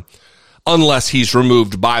term unless he's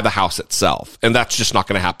removed by the House itself. And that's just not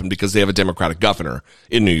going to happen because they have a Democratic governor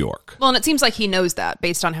in New York. Well, and it seems like he knows that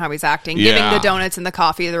based on how he's acting, giving the donuts and the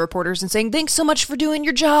coffee to the reporters and saying, thanks so much for doing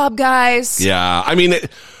your job, guys. Yeah. I mean,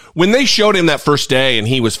 when they showed him that first day and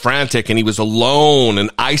he was frantic and he was alone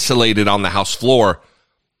and isolated on the House floor,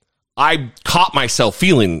 I caught myself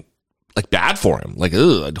feeling like bad for him. Like,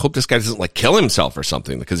 ugh, I hope this guy doesn't like kill himself or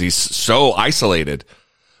something because he's so isolated.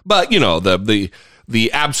 But, you know, the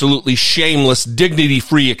absolutely shameless,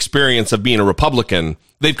 dignity-free experience of being a Republican,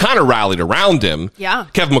 they've kind of rallied around him. Yeah.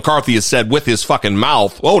 Kevin McCarthy has said with his fucking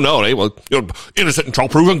mouth, oh, no, innocent until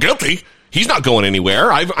proven guilty. He's not going anywhere.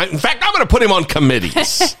 In fact, I'm going to put him on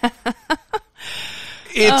committees.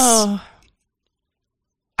 I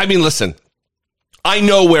mean, listen, I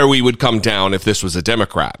know where we would come down if this was a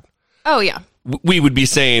Democrat. Oh, yeah. We would be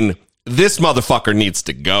saying, this motherfucker needs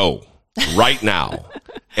to go right now.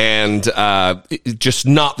 And just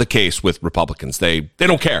not the case with Republicans. They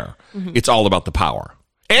don't care. Mm-hmm. It's all about the power.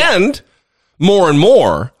 And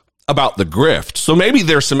more about the grift. So maybe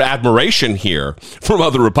there's some admiration here from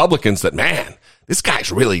other Republicans that, man, this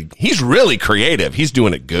guy's he's really creative. He's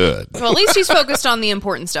doing it good. Well, at least he's focused on the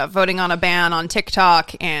important stuff, voting on a ban on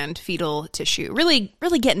TikTok and fetal tissue. Really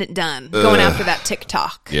getting it done, going after that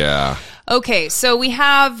TikTok. Yeah. Okay, so we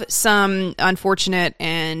have some unfortunate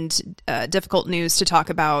and difficult news to talk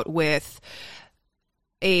about with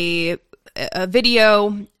a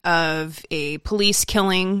video of a police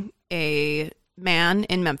killing a man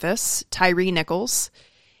in Memphis, Tyre Nichols,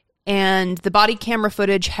 and the body camera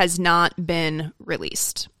footage has not been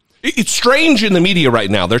released. It's strange in the media right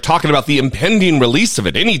now. They're talking about the impending release of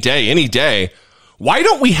it any day. Why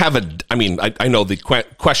don't we have I know the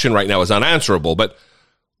question right now is unanswerable, but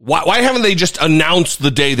why haven't they just announced the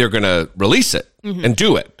day they're going to release it and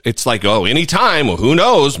do it? It's like, anytime. Well, who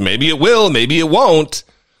knows? Maybe it will, maybe it won't.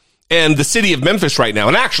 And the city of Memphis right now,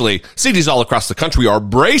 and actually cities all across the country, are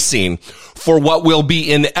bracing for what will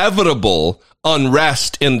be inevitable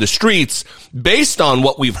unrest in the streets based on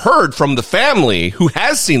what we've heard from the family who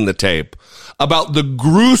has seen the tape about the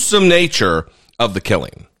gruesome nature of the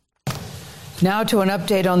killing. Now to an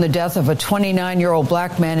update on the death of a 29-year-old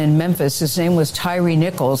black man in Memphis. His name was Tyre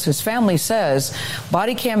Nichols. His family says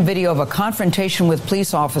body cam video of a confrontation with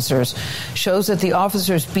police officers shows that the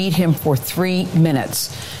officers beat him for 3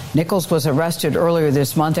 minutes. Nichols was arrested earlier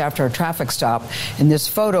this month after a traffic stop, and this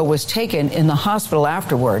photo was taken in the hospital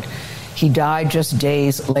afterward. He died just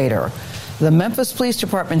days later. The Memphis Police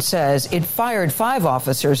Department says it fired 5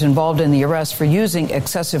 officers involved in the arrest for using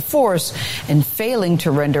excessive force and failing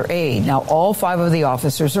to render aid. Now, all 5 of the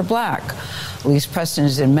officers are black. Elise Preston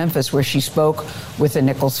is in Memphis, where she spoke with the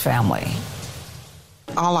Nichols family.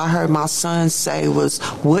 All I heard my son say was,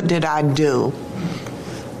 "What did I do?"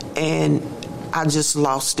 And I just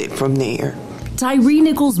lost it from there. Tyre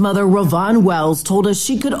Nichols' mother, Ravon Wells, told us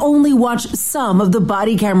she could only watch some of the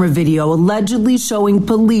body camera video allegedly showing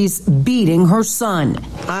police beating her son.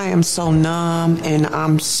 I am so numb, and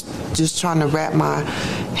I'm just trying to wrap my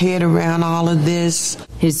head around all of this.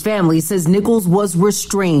 His family says Nichols was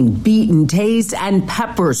restrained, beaten, tased, and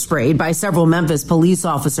pepper sprayed by several Memphis police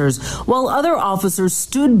officers, while other officers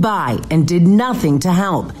stood by and did nothing to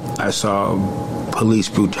help. I saw police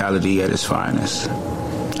brutality at its finest.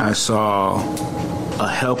 I saw a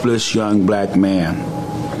helpless young black man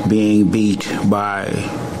being beat by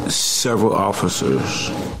several officers.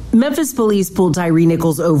 Memphis police pulled Tyre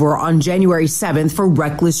Nichols over on January 7th for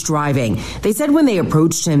reckless driving. They said when they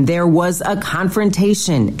approached him, there was a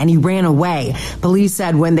confrontation and he ran away. Police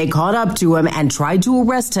said when they caught up to him and tried to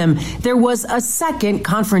arrest him, there was a second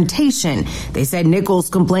confrontation. They said Nichols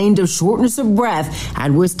complained of shortness of breath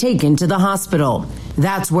and was taken to the hospital.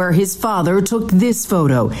 That's where his father took this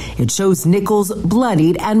photo. It shows Nichols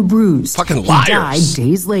bloodied and bruised. Fucking liars. He died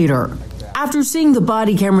days later. After seeing the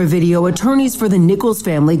body camera video, attorneys for the Nichols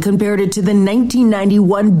family compared it to the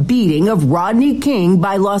 1991 beating of Rodney King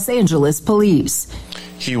by Los Angeles police.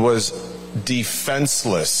 He was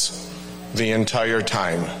defenseless the entire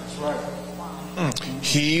time.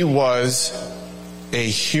 He was a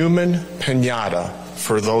human piñata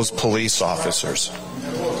for those police officers.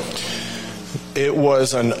 It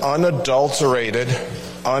was an unadulterated,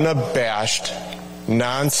 unabashed,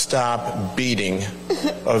 nonstop beating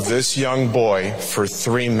of this young boy for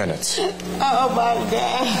 3 minutes. Oh my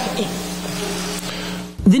God.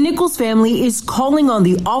 The Nichols family is calling on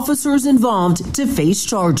the officers involved to face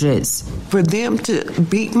charges. For them to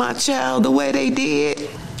beat my child the way they did,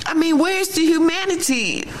 I mean, where's the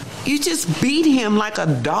humanity? You just beat him like a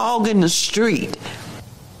dog in the street.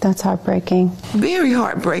 That's heartbreaking. Very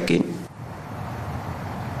heartbreaking.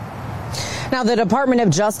 Now, the Department of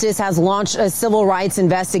Justice has launched a civil rights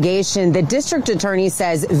investigation. The district attorney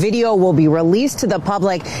says video will be released to the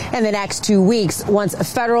public in the next 2 weeks once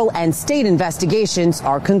federal and state investigations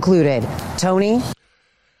are concluded. Tony?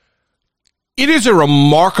 It is a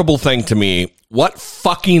remarkable thing to me what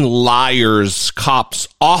fucking liars cops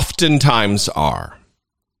oftentimes are.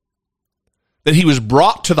 That he was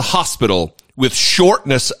brought to the hospital with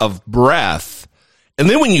shortness of breath. And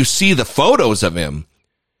then when you see the photos of him,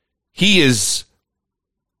 he is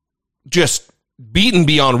just beaten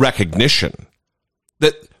beyond recognition.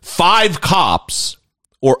 That 5 cops,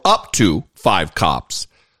 or up to 5 cops,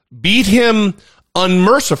 beat him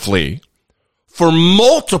unmercifully for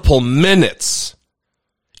multiple minutes.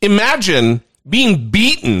 Imagine being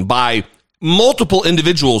beaten by multiple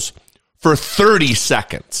individuals for 30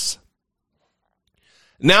 seconds.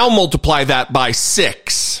 Now multiply that by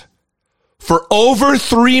 6. For over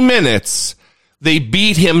 3 minutes, they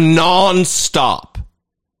beat him nonstop.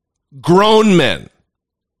 Grown men.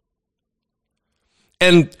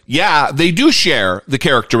 And yeah, they do share the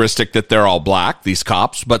characteristic that they're all black, these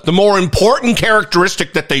cops, but the more important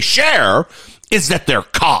characteristic that they share is that they're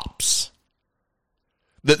cops.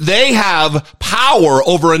 That they have power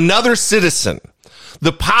over another citizen.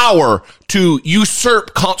 The power to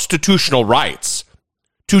usurp constitutional rights.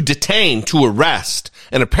 To detain, to arrest,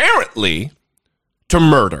 and apparently to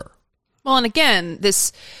murder. Well, and again,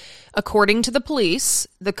 this, according to the police,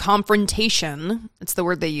 the confrontation, it's the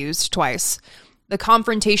word they used twice, the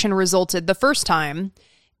confrontation resulted the first time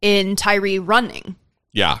in Tyre running.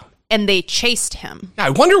 Yeah. And they chased him. Yeah,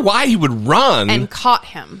 I wonder why he would run. And caught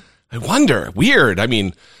him. I wonder. Weird. I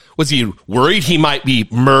mean, was he worried he might be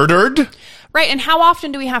murdered? Right, and how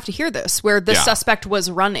often do we have to hear this, where the suspect was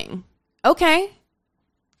running? Okay.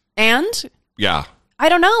 And? Yeah. I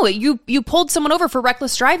don't know. You pulled someone over for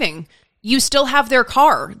reckless driving. You still have their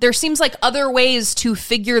car. There seems like other ways to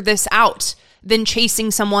figure this out than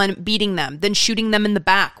chasing someone, beating them, than shooting them in the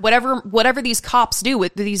back. Whatever these cops do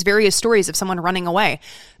with these various stories of someone running away.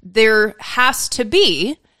 There has to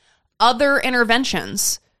be other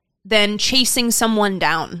interventions than chasing someone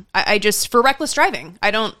down. I just, for reckless driving,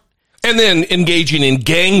 I don't. And then engaging in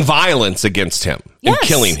gang violence against him and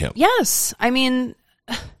killing him. Yes. I mean,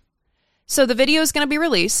 so the video is going to be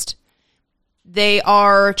released. They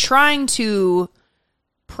are trying to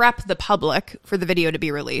prep the public for the video to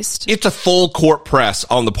be released. It's a full court press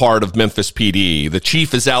on the part of Memphis PD. The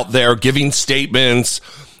chief is out there giving statements,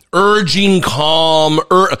 urging calm,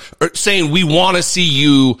 saying we want to see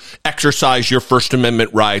you exercise your First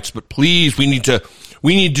Amendment rights, but please, we need to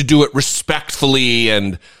do it respectfully.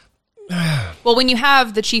 And well, when you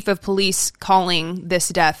have the chief of police calling this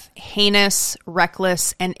death heinous,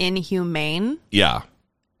 reckless, and inhumane, yeah.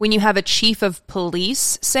 When you have a chief of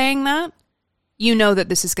police saying that, you know that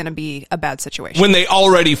this is going to be a bad situation. When they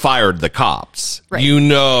already fired the cops, right. You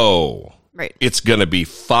know, right. It's going to be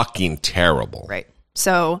fucking terrible. Right.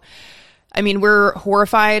 So, I mean, we're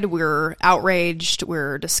horrified, we're outraged,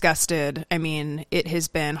 we're disgusted. I mean, it has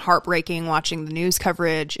been heartbreaking watching the news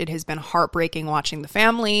coverage. It has been heartbreaking watching the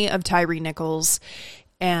family of Tyre Nichols.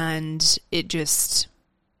 And it just,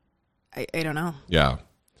 I don't know. Yeah.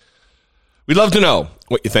 We'd love to know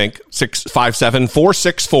what you think.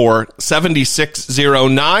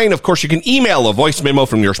 657-464-7609. Of course, you can email a voice memo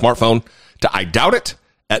from your smartphone to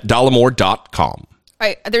idoubt@dollamore.com. All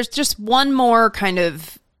right. There's just one more kind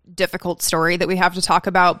of difficult story that we have to talk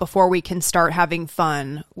about before we can start having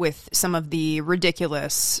fun with some of the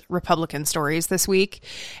ridiculous Republican stories this week.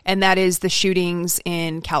 And that is the shootings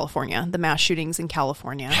in California, the mass shootings in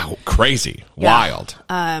California. How crazy. Yeah.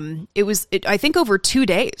 Wild. It was, I think, over 2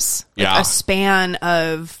 days, a span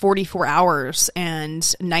of 44 hours,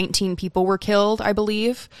 and 19 people were killed, I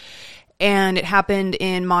believe. And it happened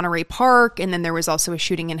in Monterey Park, and then there was also a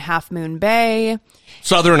shooting in Half Moon Bay.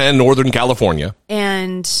 Southern and Northern California.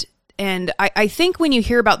 And I think when you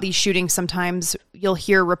hear about these shootings, sometimes you'll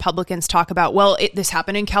hear Republicans talk about, well, this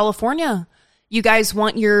happened in California. You guys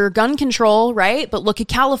want your gun control, right? But look at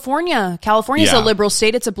California. California's a liberal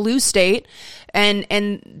state. It's a blue state.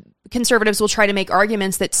 And conservatives will try to make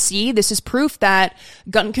arguments that, see, this is proof that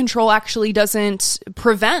gun control actually doesn't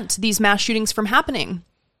prevent these mass shootings from happening.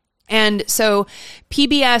 And so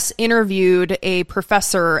PBS interviewed a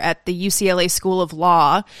professor at the UCLA School of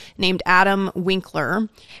Law named Adam Winkler,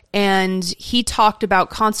 and he talked about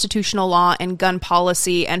constitutional law and gun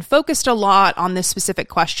policy and focused a lot on this specific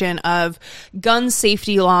question of gun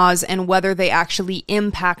safety laws and whether they actually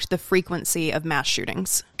impact the frequency of mass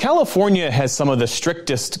shootings. California has some of the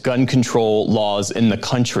strictest gun control laws in the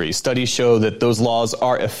country. Studies show that those laws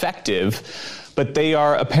are effective, but they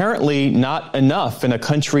are apparently not enough in a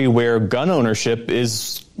country where gun ownership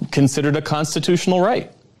is considered a constitutional right.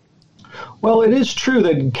 Well, it is true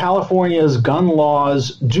that California's gun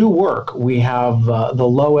laws do work. We have the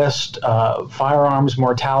lowest firearms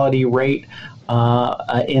mortality rate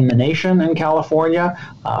in the nation in California,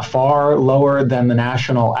 far lower than the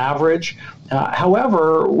national average.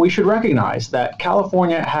 However, we should recognize that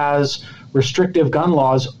California has restrictive gun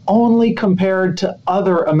laws only compared to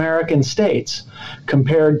other American states.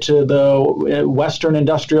 Compared to the Western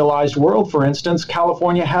industrialized world, for instance,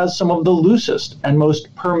 California has some of the loosest and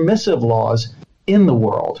most permissive laws in the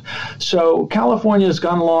world. So California's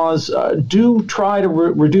gun laws do try to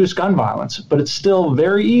reduce gun violence, but it's still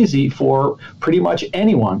very easy for pretty much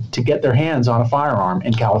anyone to get their hands on a firearm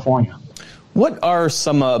in California. What are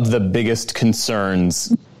some of the biggest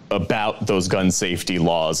concerns about those gun safety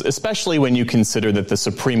laws, especially when you consider that the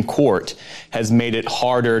Supreme Court has made it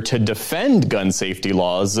harder to defend gun safety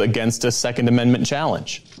laws against a Second Amendment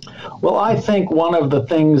challenge? Well, I think one of the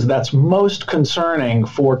things that's most concerning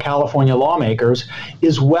for California lawmakers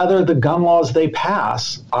is whether the gun laws they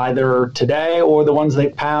pass, either today or the ones they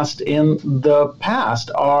passed in the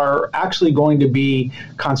past, are actually going to be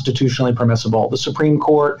constitutionally permissible. The Supreme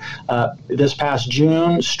Court this past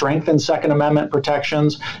June strengthened Second Amendment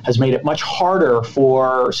protections, has made it much harder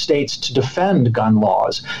for states to defend gun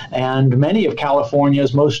laws. And many of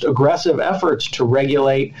California's most aggressive efforts to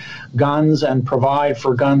regulate guns and provide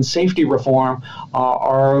for gun safety reform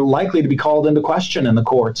are likely to be called into question in the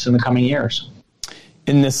courts in the coming years.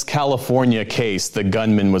 In this California case, the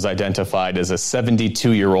gunman was identified as a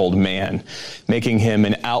 72-year-old man, making him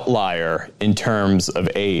an outlier in terms of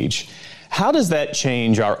age. How does that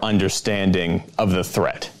change our understanding of the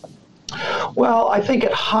threat? Well, I think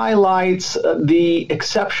it highlights the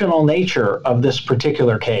exceptional nature of this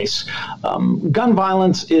particular case. Gun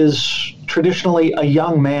violence is traditionally a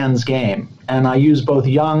young man's game. And I use both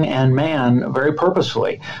young and man very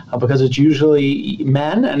purposefully because it's usually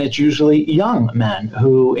men and it's usually young men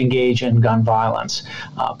who engage in gun violence.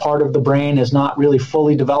 Part of the brain is not really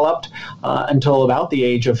fully developed until about the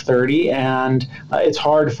age of 30, and it's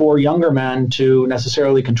hard for younger men to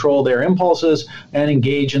necessarily control their impulses and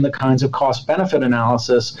engage in the kinds of cost-benefit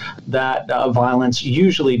analysis that violence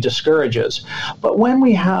usually discourages. But when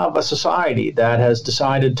we have a society that has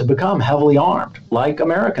decided to become heavily armed, like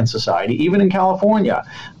American society, even in California,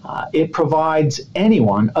 it provides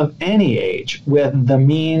anyone of any age with the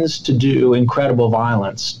means to do incredible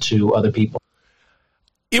violence to other people.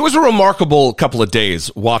 It was a remarkable couple of days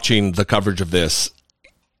watching the coverage of this,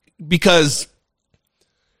 because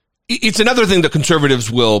it's another thing that conservatives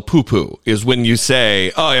will poo-poo, is when you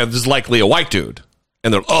say, oh, yeah, this is likely a white dude.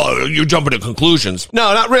 And they're, oh, you're jumping to conclusions.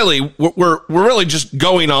 No, not really. We're really just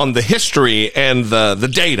going on the history and the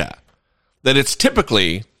data. That it's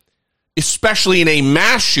typically, especially in a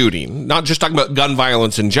mass shooting, not just talking about gun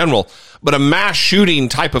violence in general, but a mass shooting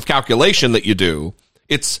type of calculation that you do,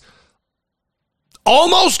 it's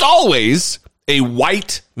almost always a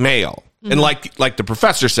white male. Mm-hmm. And like the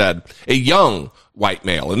professor said, a young white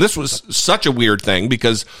male. And this was such a weird thing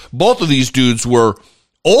because both of these dudes were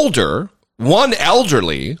older, one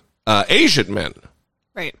elderly, Asian men.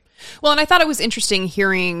 Right. Well, and I thought it was interesting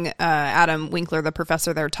hearing Adam Winkler, the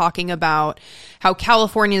professor there, talking about how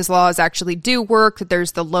California's laws actually do work, that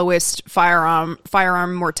there's the lowest firearm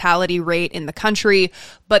mortality rate in the country,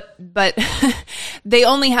 but they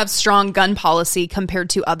only have strong gun policy compared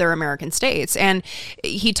to other American states. And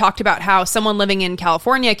he talked about how someone living in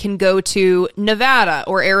California can go to Nevada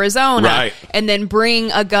or Arizona and then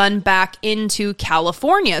bring a gun back into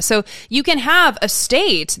California. So you can have a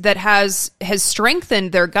state that has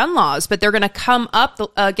strengthened their gun laws, but they're going to come up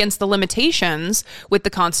against the limitations with the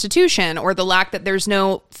Constitution or the lack that there's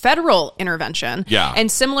no federal intervention. Yeah. And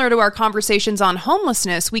similar to our conversations on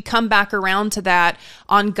homelessness, we come back around to that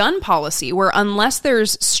on gun policy, where unless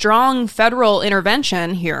there's strong federal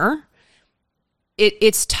intervention here,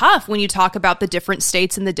 it's tough when you talk about the different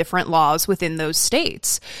states and the different laws within those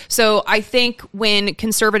states. So I think when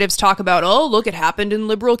conservatives talk about, oh, look, it happened in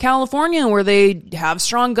liberal California where they have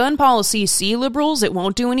strong gun policy. See, liberals, it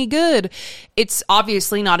won't do any good. It's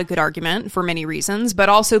obviously not a good argument for many reasons, but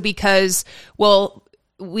also because, well,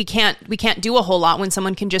 we can't do a whole lot when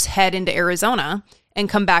someone can just head into Arizona and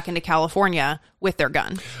come back into California with their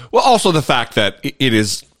gun. Well, also the fact that it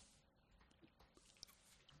is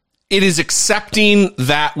accepting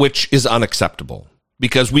that which is unacceptable,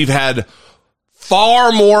 because we've had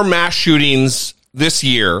far more mass shootings this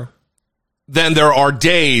year than there are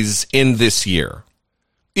days in this year.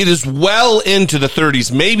 It is well into the 30s,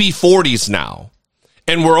 maybe 40s now,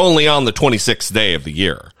 and we're only on the 26th day of the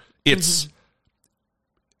year. It's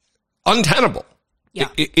untenable. Yeah.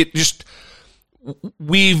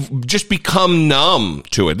 We've just become numb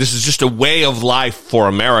to it. This is just a way of life for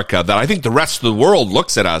America that I think the rest of the world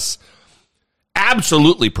looks at us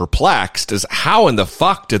absolutely perplexed as how in the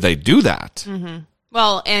fuck did they do that? Mm-hmm.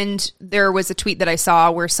 Well, and there was a tweet that I saw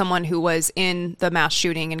where someone who was in the mass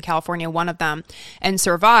shooting in California, one of them, and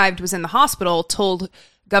survived, was in the hospital, told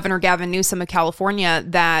Governor Gavin Newsom of California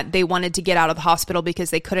that they wanted to get out of the hospital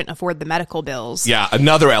because they couldn't afford the medical bills. Yeah,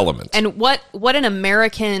 another element. And what an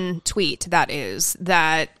American tweet that is,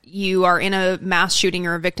 that you are in a mass shooting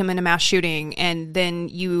or a victim in a mass shooting, and then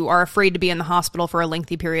you are afraid to be in the hospital for a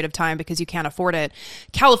lengthy period of time because you can't afford it.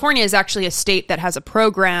 California is actually a state that has a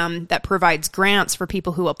program that provides grants for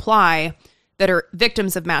people who apply that are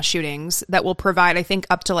victims of mass shootings that will provide, I think,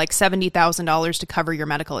 up to like $70,000 to cover your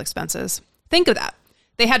medical expenses. Think of that.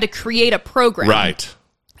 They had to create a program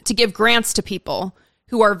to give grants to people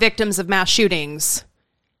who are victims of mass shootings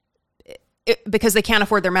because they can't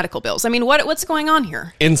afford their medical bills. I mean, what's going on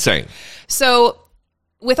here? Insane. So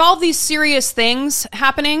with all these serious things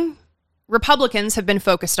happening, Republicans have been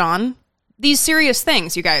focused on these serious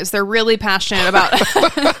things, you guys. They're really passionate about.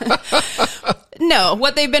 No,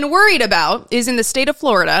 what they've been worried about is in the state of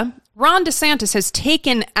Florida, Ron DeSantis has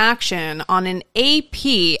taken action on an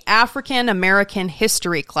AP African American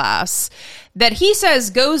history class that he says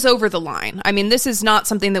goes over the line. I mean, this is not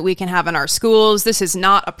something that we can have in our schools. This is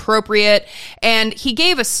not appropriate. And he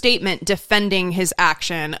gave a statement defending his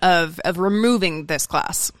action of removing this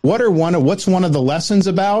class. What's one of the lessons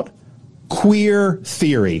about? Queer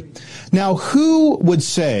theory. Now, who would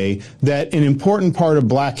say that an important part of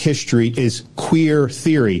black history is queer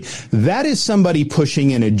theory? That is somebody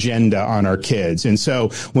pushing an agenda on our kids. And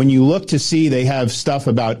so when you look to see they have stuff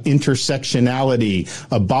about intersectionality,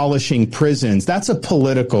 abolishing prisons, that's a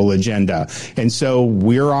political agenda. And so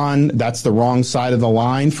that's the wrong side of the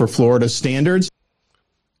line for Florida standards.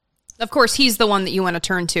 Of course, he's the one that you want to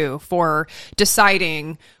turn to for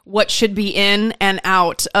deciding what should be in and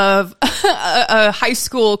out of a high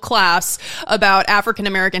school class about African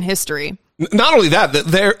American history. Not only that,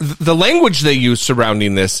 the language they use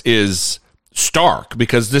surrounding this is stark,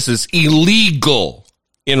 because this is illegal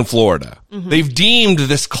in Florida. Mm-hmm. They've deemed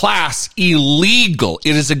this class illegal.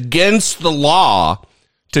 It is against the law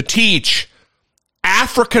to teach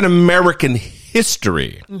African American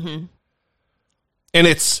history. Mm-hmm. And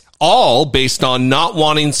it's all based on not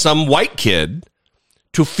wanting some white kid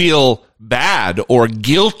to feel bad or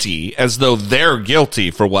guilty as though they're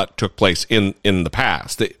guilty for what took place in the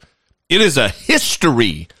past. It is a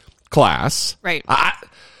history class. Right. I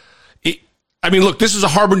mean, look, this is a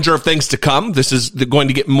harbinger of things to come. This is going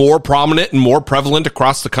to get more prominent and more prevalent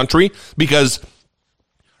across the country because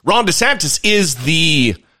Ron DeSantis is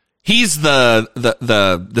He's the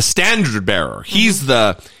standard bearer. He's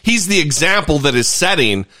the example that is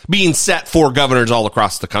being set for governors all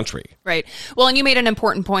across the country. Right. Well, and you made an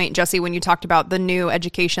important point, Jesse, when you talked about the new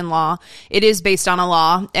education law. It is based on a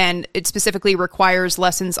law, and it specifically requires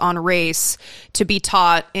lessons on race to be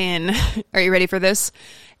taught in, are you ready for this?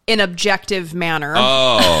 in objective manner.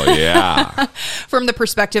 Oh, yeah. From the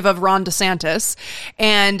perspective of Ron DeSantis.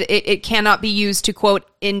 And it cannot be used to, quote,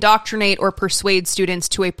 indoctrinate or persuade students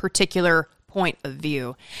to a particular point of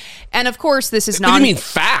view. And of course, this is not... What do you mean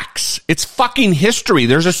facts? It's fucking history.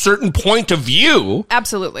 There's a certain point of view.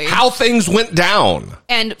 Absolutely. How things went down.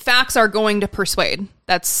 And facts are going to persuade.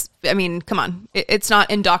 That's, I mean, come on. It's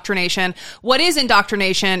not indoctrination. What is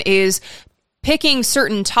indoctrination is picking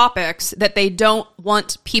certain topics that they don't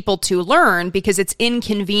want people to learn because it's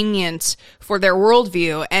inconvenient for their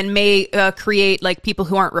worldview and may create like people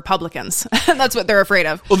who aren't Republicans. That's what they're afraid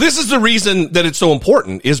of. Well, this is the reason that it's so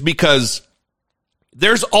important, is because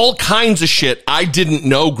there's all kinds of shit I didn't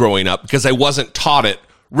know growing up because I wasn't taught it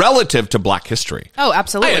relative to Black history. Oh,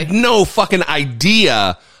 absolutely. I had no fucking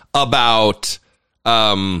idea about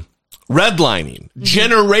redlining. Mm-hmm.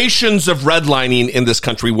 Generations of redlining in this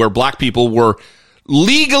country where Black people were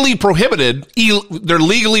legally prohibited. They're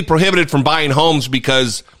legally prohibited from buying homes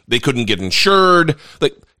because they couldn't get insured.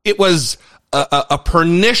 Like, it was a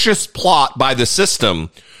pernicious plot by the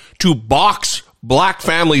system to box Black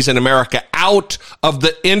families in America out of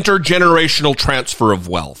the intergenerational transfer of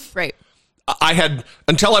wealth. Right. I had,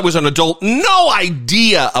 until I was an adult, no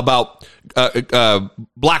idea about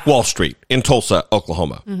Black Wall Street in Tulsa,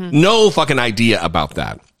 Oklahoma. Mm-hmm. No fucking idea about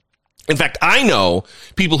that. In fact, I know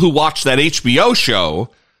people who watched that HBO show,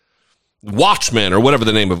 Watchmen, or whatever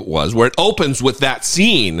the name of it was, where it opens with that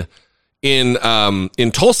scene in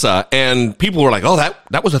Tulsa, and people were like, "Oh,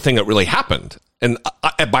 that was a thing that really happened." And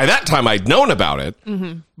by that time, I'd known about it.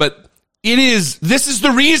 Mm-hmm. But this is the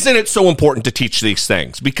reason it's so important to teach these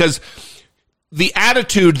things, because the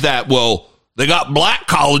attitude that, well, they got Black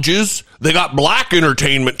colleges, they got Black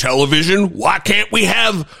entertainment television, why can't we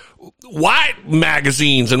have white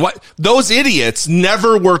magazines? And what? Those idiots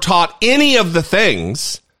never were taught any of the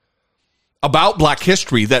things about Black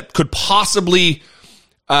history that could possibly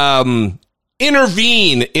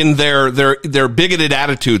intervene in their bigoted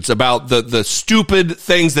attitudes about the stupid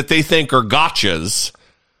things that they think are gotchas.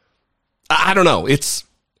 I don't know. It's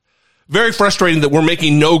very frustrating that we're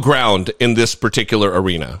making no ground in this particular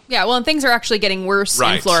arena. Yeah, well, and things are actually getting worse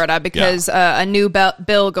in Florida because a new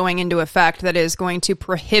bill going into effect that is going to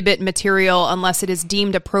prohibit material unless it is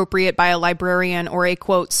deemed appropriate by a librarian or a,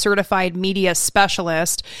 quote, certified media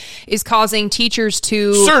specialist is causing teachers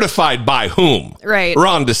to... Certified by whom? Right.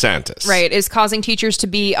 Ron DeSantis. Right, is causing teachers to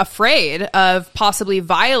be afraid of possibly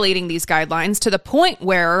violating these guidelines to the point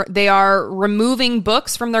where they are removing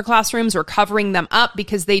books from their classrooms or covering them up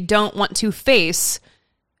because they don't want to face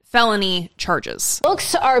felony charges.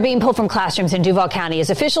 Books are being pulled from classrooms in Duval County as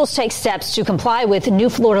officials take steps to comply with new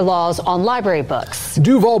Florida laws on library books.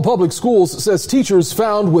 Duval Public Schools says teachers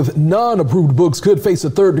found with non-approved books could face a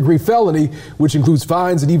third-degree felony, which includes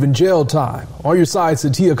fines and even jail time. On your side,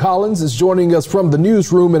 Atia Collins is joining us from the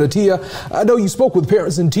newsroom. And Atia, I know you spoke with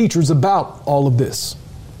parents and teachers about all of this.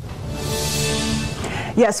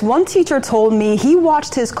 Yes, one teacher told me he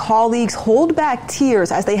watched his colleagues hold back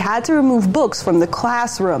tears as they had to remove books from the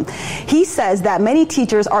classroom. He says that many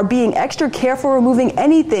teachers are being extra careful removing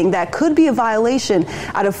anything that could be a violation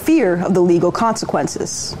out of fear of the legal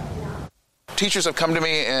consequences. Teachers have come to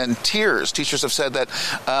me in tears. Teachers have said that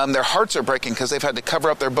their hearts are breaking because they've had to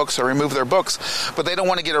cover up their books or remove their books, but they don't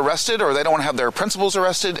want to get arrested or they don't want to have their principals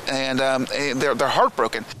arrested, and they're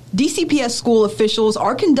heartbroken. DCPS school officials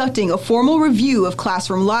are conducting a formal review of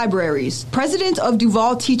classroom libraries. President of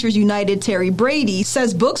Duval Teachers United, Terry Brady,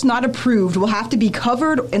 says books not approved will have to be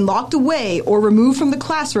covered and locked away or removed from the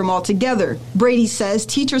classroom altogether. Brady says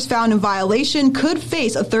teachers found in violation could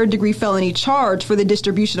face a third-degree felony charge for the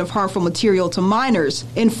distribution of harmful material to minors.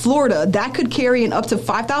 In Florida, that could carry an up to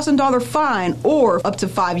 $5,000 fine or up to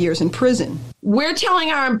 5 years in prison. We're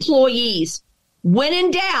telling our employees, when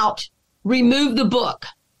in doubt, remove the book.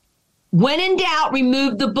 When in doubt,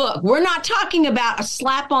 remove the book. We're not talking about a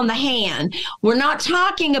slap on the hand. We're not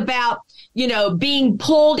talking about, being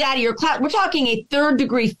pulled out of your class. We're talking a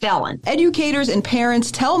third-degree felon. Educators and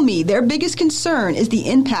parents tell me their biggest concern is the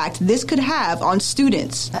impact this could have on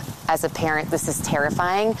students. As a parent, this is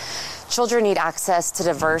terrifying. Children need access to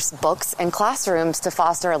diverse books and classrooms to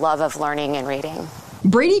foster a love of learning and reading.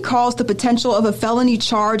 Brady calls the potential of a felony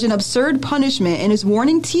charge an absurd punishment and is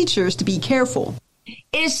warning teachers to be careful.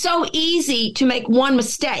 It is so easy to make one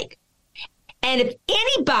mistake. And if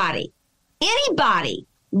anybody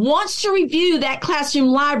wants to review that classroom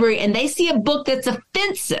library and they see a book that's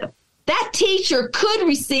offensive, that teacher could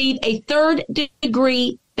receive a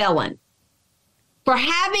third-degree felon for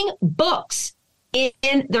having books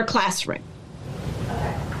in their classroom.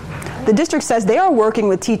 The district says they are working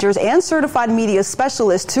with teachers and certified media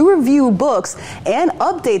specialists to review books and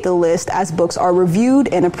update the list as books are reviewed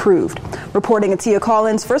and approved. Reporting Atia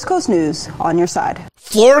Collins, First Coast News, on your side.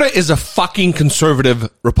 Florida is a fucking conservative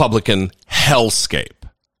Republican hellscape.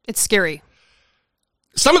 It's scary.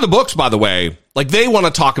 Some of the books, by the way, like they want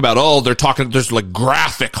to talk about, there's like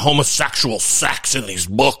graphic homosexual sex in these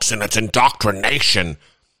books and it's indoctrination.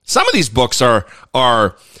 Some of these books are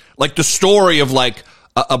like the story of like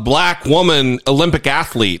a black woman Olympic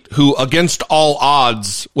athlete who against all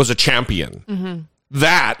odds was a champion. Mm-hmm.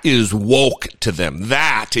 That is woke to them.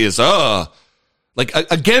 That is, like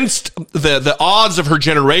against the odds of her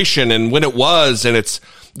generation and when it was, and it's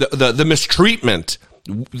the mistreatment.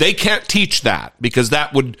 They can't teach that because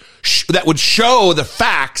that would show the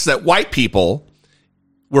facts that white people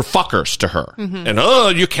were fuckers to her. Mm-hmm.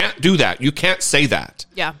 And, you can't do that. You can't say that.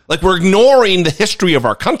 Yeah. Like we're ignoring the history of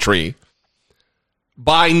our country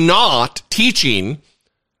by not teaching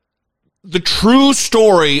the true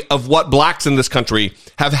story of what blacks in this country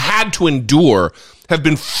have had to endure, have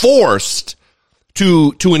been forced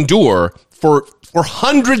to endure for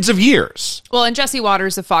hundreds of years. Well, and Jesse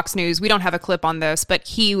Waters of Fox News, we don't have a clip on this, but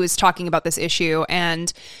he was talking about this issue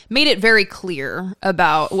and made it very clear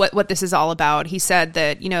about what this is all about. He said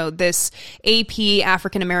that, this AP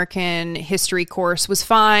African American history course was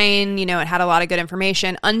fine. It had a lot of good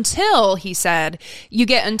information until, he said, you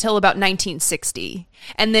get until about 1960.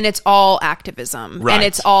 And then it's all activism, right. And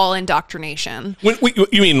it's all indoctrination.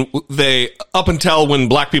 You mean they up until when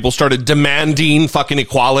black people started demanding fucking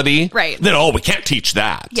equality? Right. Then, we can't teach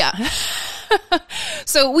that. Yeah.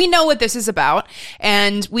 So we know what this is about,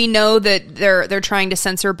 and we know that they're trying to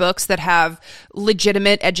censor books that have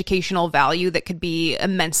legitimate educational value that could be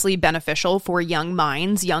immensely beneficial for young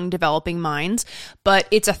minds, young developing minds. But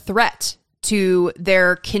it's a threat to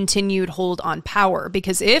their continued hold on power,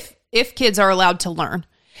 because if kids are allowed to learn,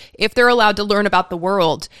 if they're allowed to learn about the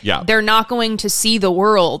world, they're not going to see the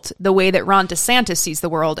world the way that Ron DeSantis sees the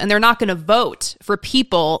world. And they're not going to vote for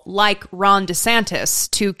people like Ron DeSantis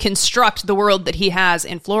to construct the world that he has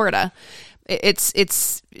in Florida.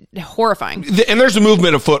 It's horrifying. And there's a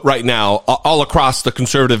movement afoot right now all across the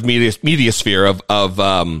conservative media sphere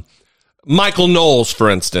of Michael Knowles, for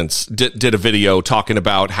instance, did a video talking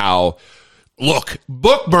about how, look,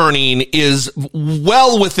 book burning is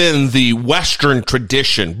well within the Western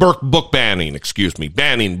tradition. Book banning,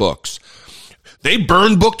 banning books. They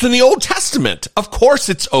burn books in the Old Testament. Of course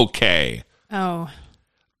it's okay. Oh.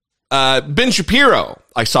 Ben Shapiro,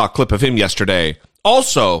 I saw a clip of him yesterday,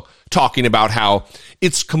 also talking about how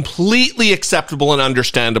it's completely acceptable and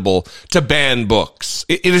understandable to ban books.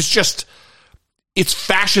 It is just... It's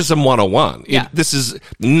fascism 101. Yeah. This is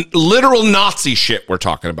literal Nazi shit we're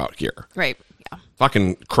talking about here. Right. Yeah.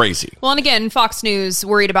 Fucking crazy. Well, and again, Fox News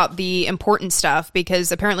worried about the important stuff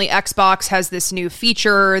because apparently Xbox has this new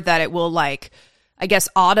feature that it will, like, I guess,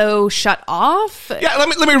 auto shut off. Yeah,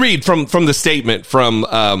 let me read from the statement from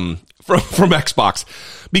Xbox,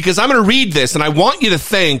 because I'm going to read this and I want you to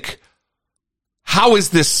think, how is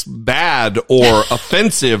this bad or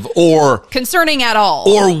offensive or concerning at all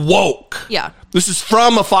or woke? Yeah. This is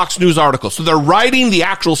from a Fox News article. So they're writing the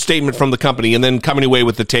actual statement from the company and then coming away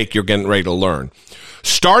with the take you're getting ready to learn.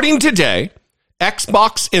 Starting today,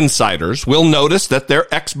 Xbox insiders will notice that their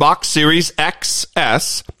Xbox Series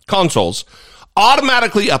XS consoles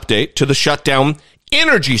automatically update to the shutdown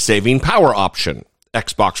energy-saving power option,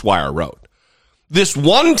 Xbox Wire wrote. This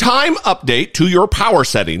one-time update to your power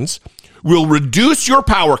settings will reduce your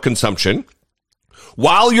power consumption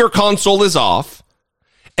while your console is off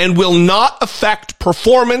and will not affect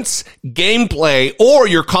performance, gameplay, or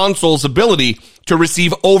your console's ability to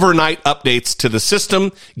receive overnight updates to the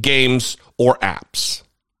system, games, or apps.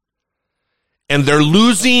 And they're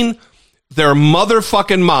losing their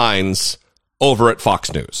motherfucking minds over at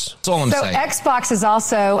Fox News. That's all I'm saying. Xbox has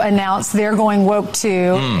also announced they're going woke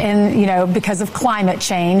too, because of climate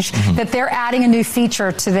change, that they're adding a new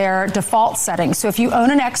feature to their default settings. So if you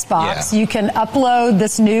own an Xbox, you can upload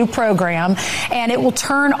this new program and it will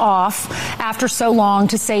turn off after so long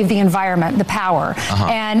to save the environment, the power.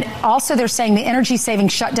 And also they're saying the energy saving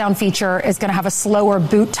shutdown feature is going to have a slower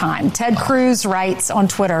boot time. Ted Cruz writes on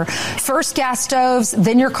Twitter, first gas stoves,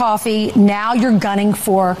 then your coffee, now you're gunning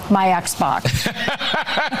for my Xbox.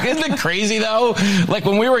 Isn't it crazy, though? Like,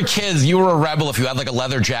 when we were kids, you were a rebel if you had, like, a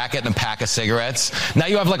leather jacket and a pack of cigarettes. Now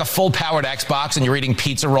you have, like, a full-powered Xbox and you're eating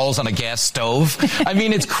pizza rolls on a gas stove. I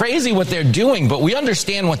mean, it's crazy what they're doing, but we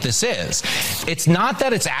understand what this is. It's not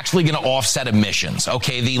that it's actually going to offset emissions,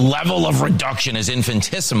 okay? The level of reduction is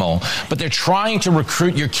infinitesimal, but they're trying to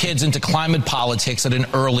recruit your kids into climate politics at an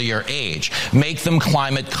earlier age. Make them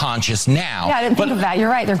climate conscious now. Yeah, I didn't think of that. You're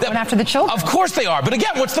right. They're going after the children. Of course they are. But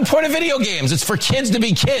again, what's the point of video games? It's for kids to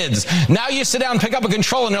be kids. Now you sit down and pick up a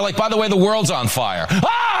controller and they're like, by the way, the world's on fire.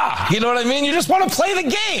 Ah! You know what I mean? You just want to play the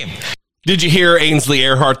game. Did you hear Ainsley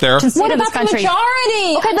Earhart there? What about the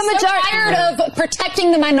majority? Okay, the majority. Tired of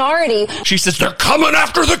protecting the minority. She says they're coming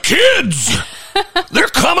after the kids. They're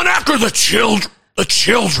coming after the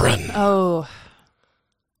children. Oh.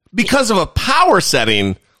 Because of a power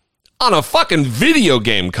setting on a fucking video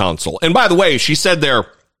game console. And by the way, she said there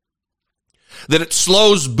that it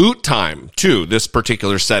slows boot time too, this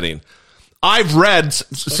particular setting. I've read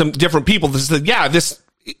some different people that said, yeah,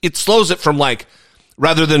 it slows it from, like,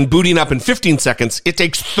 rather than booting up in 15 seconds, it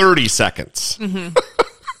takes 30 seconds. Mm-hmm.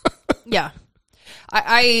 Yeah.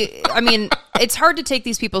 I mean, it's hard to take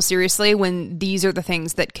these people seriously when these are the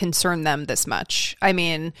things that concern them this much. I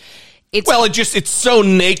mean, it's so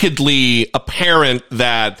nakedly apparent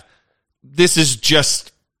that this is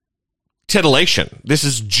just titillation. This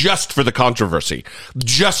is just for the controversy,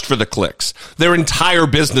 just for the clicks. Their entire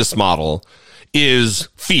business model is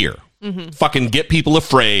fear. Mm-hmm. Fucking get people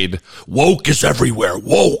afraid. Woke is everywhere.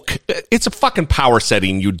 Woke. It's a fucking power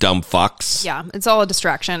setting, you dumb fucks. Yeah, it's all a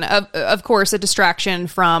distraction. Of course, a distraction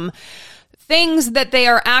from things that they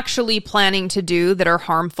are actually planning to do that are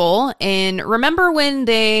harmful. And remember when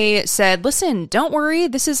they said, listen, don't worry,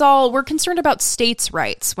 we're concerned about states'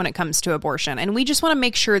 rights when it comes to abortion. And we just want to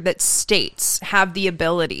make sure that states have the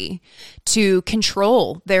ability to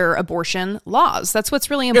control their abortion laws. That's what's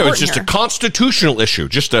really important. It's just a constitutional issue,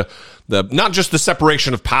 just not just the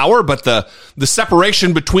separation of power, but the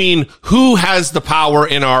separation between who has the power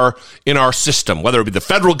in our system, whether it be the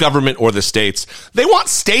federal government or the states. They want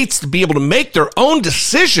states to be able to make their own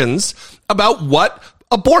decisions about what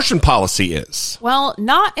abortion policy is. Well,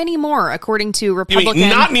 not anymore, according to Republican.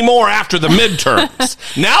 Not anymore after the midterms.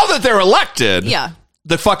 Now that they're elected. Yeah.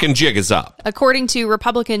 The fucking jig is up. According to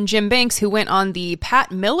Republican Jim Banks, who went on the Pat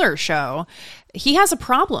Miller show, he has a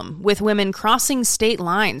problem with women crossing state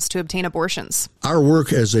lines to obtain abortions. Our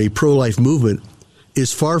work as a pro-life movement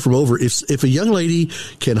is far from over. If a young lady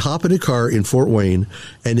can hop in a car in Fort Wayne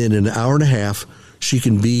and in an hour and a half she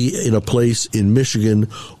can be in a place in Michigan,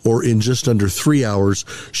 or in just under 3 hours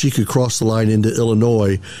she could cross the line into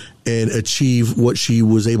Illinois and achieve what she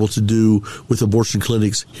was able to do with abortion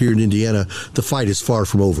clinics here in Indiana, the fight is far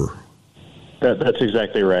from over. That's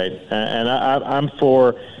exactly right. And I'm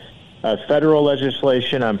for federal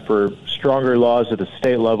legislation. I'm for stronger laws at the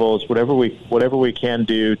state levels, whatever we can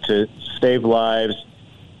do to save lives,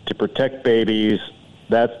 to protect babies.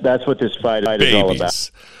 That's what this fight is all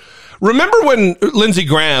about. Remember when Lindsey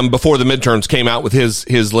Graham, before the midterms, came out with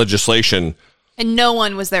his legislation? And no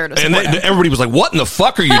one was there to support him. Everybody was like, what in the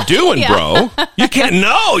fuck are you doing, bro? You can't.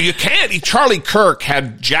 No, you can't. Charlie Kirk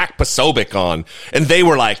had Jack Posobiec on, and they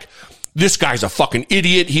were like, this guy's a fucking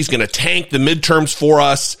idiot. He's going to tank the midterms for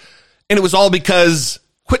us. And it was all because,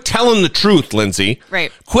 quit telling the truth, Lindsey.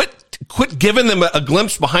 Right. Quit giving them a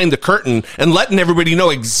glimpse behind the curtain and letting everybody know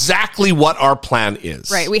exactly what our plan is.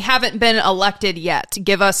 Right. We haven't been elected yet.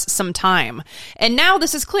 Give us some time. And now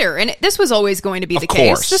this is clear. And this was always going to be the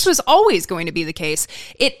case. This was always going to be the case.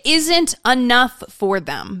 It isn't enough for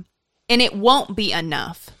them. And it won't be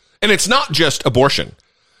enough. And it's not just abortion.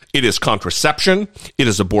 It is contraception. It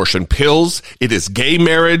is abortion pills. It is gay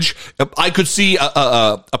marriage. I could see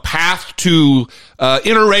a path to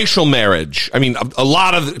interracial marriage. I mean, a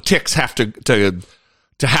lot of ticks have to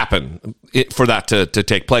happen for that to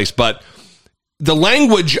take place. But the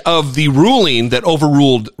language of the ruling that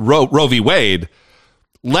overruled Roe v. Wade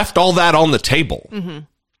left all that on the table. Mm-hmm.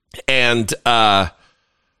 And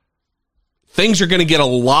things are going to get a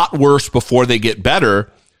lot worse before they get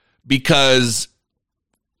better, because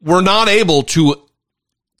we're not able to,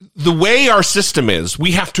 the way our system is,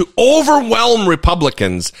 we have to overwhelm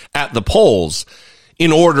Republicans at the polls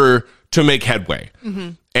in order to make headway. Mm-hmm.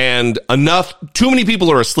 And too many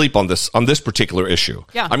people are asleep on this particular issue.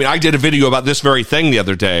 Yeah. I mean, I did a video about this very thing the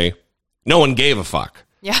other day. No one gave a fuck.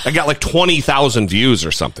 Yeah. I got like 20,000 views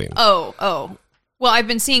or something. Oh. Well, I've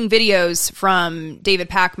been seeing videos from David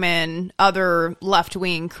Pakman, other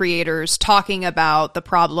left-wing creators, talking about the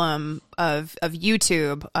problem of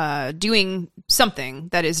YouTube doing something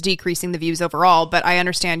that is decreasing the views overall. But I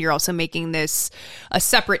understand you're also making this a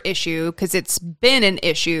separate issue because it's been an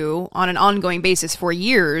issue on an ongoing basis for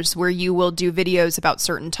years, where you will do videos about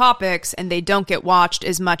certain topics and they don't get watched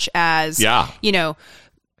as much as,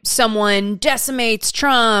 someone decimates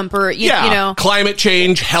Trump or, you know. Climate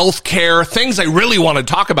change, healthcare, things I really want to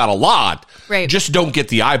talk about a lot. Right. Just don't get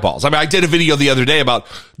the eyeballs. I mean, I did a video the other day about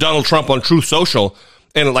Donald Trump on Truth Social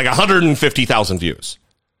and like 150,000 views.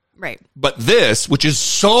 Right. But this, which is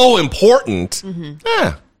so important,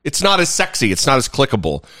 it's not as sexy. It's not as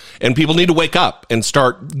clickable. And people need to wake up and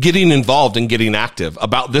start getting involved and getting active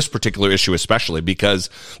about this particular issue, especially because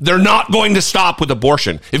they're not going to stop with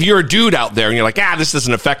abortion. If you're a dude out there and you're like, this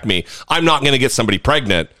doesn't affect me, I'm not going to get somebody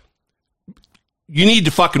pregnant, you need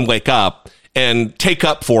to fucking wake up and take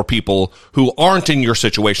up for people who aren't in your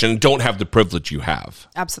situation and don't have the privilege you have.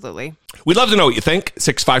 Absolutely. We'd love to know what you think.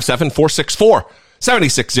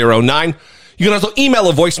 657-464-7609. You can also email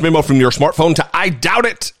a voice memo from your smartphone to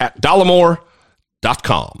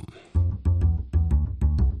idoubt@dollemore.com.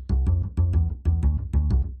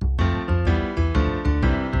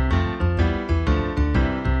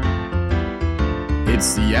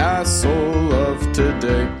 It's the asshole of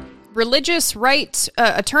today. Religious right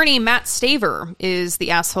attorney Matt Staver is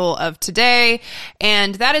the asshole of today,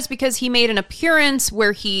 and that is because he made an appearance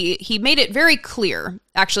where he made it very clear,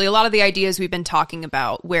 actually, a lot of the ideas we've been talking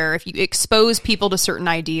about, where if you expose people to certain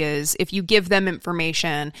ideas, if you give them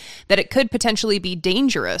information, that it could potentially be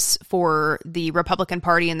dangerous for the Republican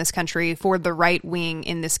Party in this country, for the right wing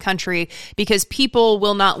in this country, because people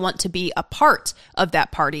will not want to be a part of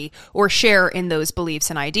that party or share in those beliefs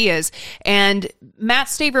and ideas. And Matt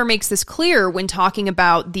Staver makes this clear when talking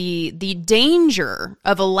about the danger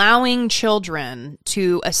of allowing children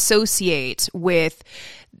to associate with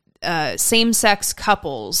same-sex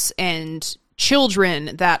couples and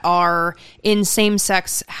children that are in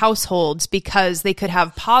same-sex households, because they could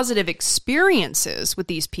have positive experiences with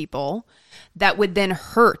these people that would then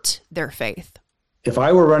hurt their faith. If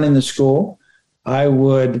I were running the school, I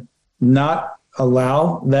would not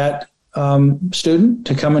allow that student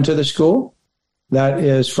to come into the school that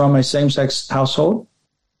is from a same-sex household.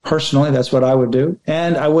 Personally, that's what I would do.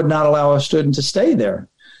 And I would not allow a student to stay there.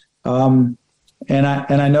 And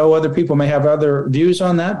I know other people may have other views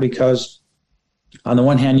on that, because on the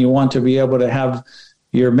one hand, you want to be able to have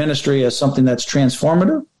your ministry as something that's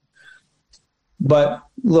transformative. But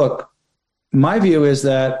look, my view is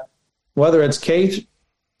that whether it's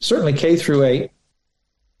certainly K through 8,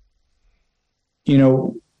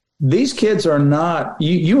 these kids are not,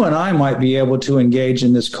 you and I might be able to engage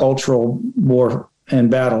in this cultural war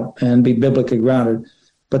and battle and be biblically grounded,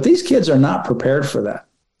 but these kids are not prepared for that.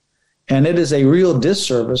 And it is a real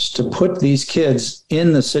disservice to put these kids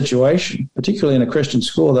in the situation, particularly in a Christian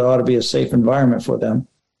school that ought to be a safe environment for them,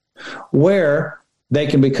 where they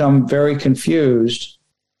can become very confused,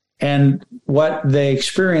 and what they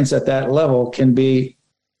experience at that level can be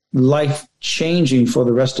life-changing for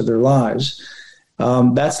the rest of their lives.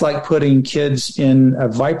 That's like putting kids in a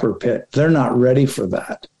viper pit. They're not ready for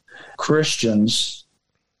that. Christians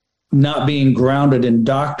not being grounded in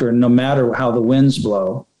doctrine, no matter how the winds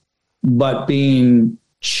blow, but being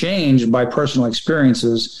changed by personal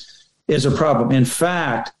experiences, is a problem. In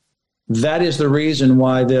fact, that is the reason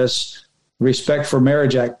why this Respect for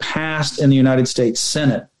Marriage Act passed in the United States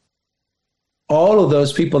Senate. All of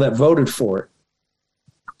those people that voted for it,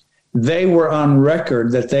 they were on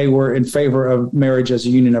record that they were in favor of marriage as a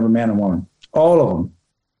union of a man and woman. All of them.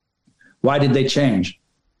 Why did they change?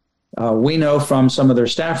 We know from some of their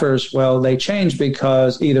staffers, well, they changed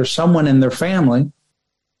because either someone in their family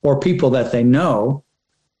or people that they know,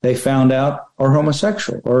 they found out are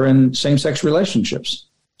homosexual or in same-sex relationships.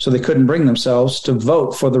 So they couldn't bring themselves to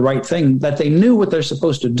vote for the right thing that they knew what they're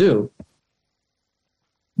supposed to do.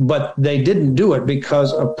 But they didn't do it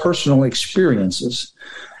because of personal experiences.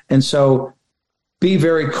 And so be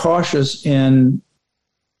very cautious in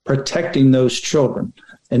protecting those children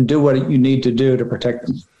and do what you need to do to protect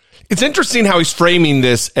them. It's interesting how he's framing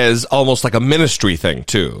this as almost like a ministry thing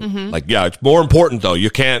too. Mm-hmm. Like, yeah, it's more important though. We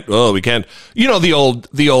can't, the old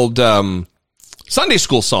Sunday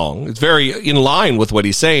school song. It's very in line with what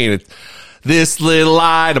he's saying. It's, this little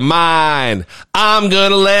light of mine, I'm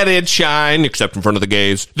gonna let it shine, except in front of the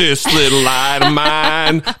gays. This little light of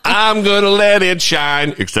mine, I'm gonna let it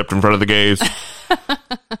shine, except in front of the gays.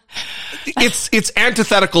 It's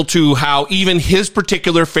antithetical to how even his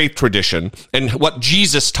particular faith tradition and what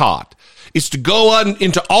Jesus taught is to go on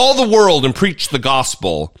into all the world and preach the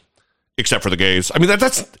gospel, except for the gays. I mean,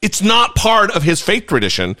 it's not part of his faith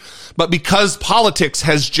tradition, but because politics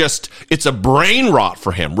has it's a brain rot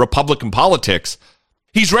for him, Republican politics,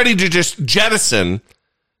 he's ready to just jettison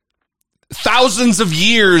thousands of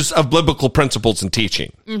years of biblical principles and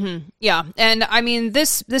teaching. Mm-hmm. Yeah. And I mean,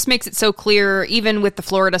 this makes it so clear, even with the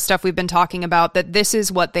Florida stuff we've been talking about, that this is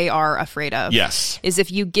what they are afraid of. Yes. Is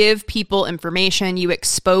if you give people information, you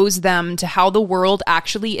expose them to how the world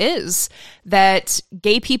actually is, that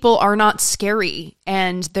gay people are not scary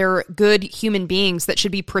and they're good human beings that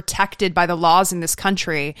should be protected by the laws in this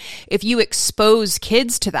country. If you expose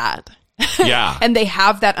kids to that, yeah, and they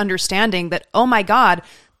have that understanding that, oh my God,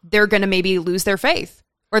 they're going to maybe lose their faith,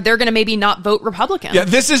 or they're going to maybe not vote Republican. Yeah,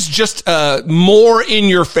 this is just more in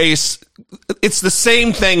your face. It's the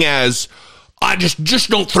same thing as, I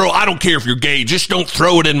don't care if you're gay, just don't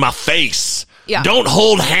throw it in my face. Yeah. Don't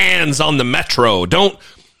hold hands on the metro.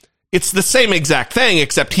 It's the same exact thing,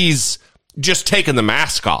 except he's just taking the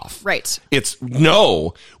mask off. Right.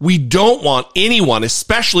 No, we don't want anyone,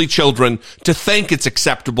 especially children, to think it's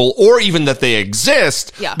acceptable or even that they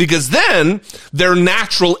exist, because then their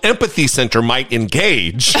natural empathy center might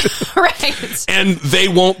engage. Right. And they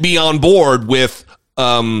won't be on board with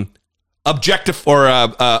objective or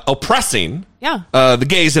oppressing the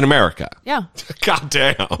gays in America. Yeah. God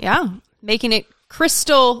damn. Yeah. Making it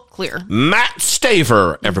crystal clear. Matt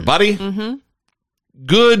Staver, everybody. Mm-hmm.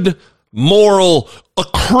 Good, moral, a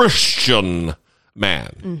Christian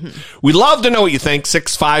man. Mm-hmm. We'd love to know what you think.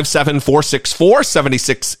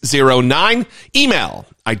 657-464-7609. Email,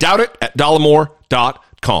 I doubt it,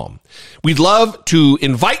 @dollamore.com. We'd love to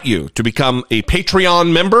invite you to become a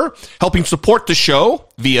Patreon member, helping support the show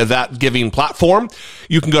via that giving platform.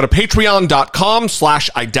 You can go to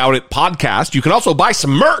patreon.com/I doubt it podcast. You can also buy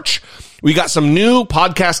some merch. We got some new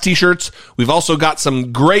podcast t-shirts. We've also got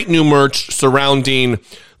some great new merch surrounding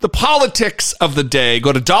the politics of the day.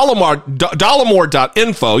 Go to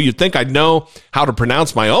dollamore.info. You'd think I'd know how to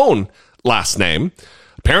pronounce my own last name.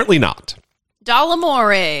 Apparently not.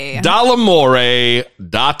 Dollamore.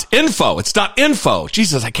 Dollamore.info. It's .info.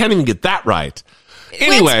 Jesus, I can't even get that right.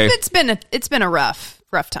 Anyway, it's been a rough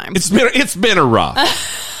time. It's been a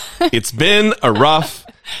rough. It's been a rough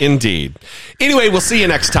indeed. Anyway, we'll see you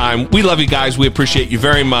next time. We love you guys. We appreciate you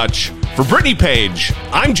very much. For Brittany Page,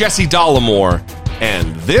 I'm Jesse Dollamore,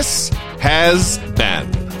 and this has been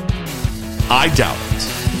I Doubt It.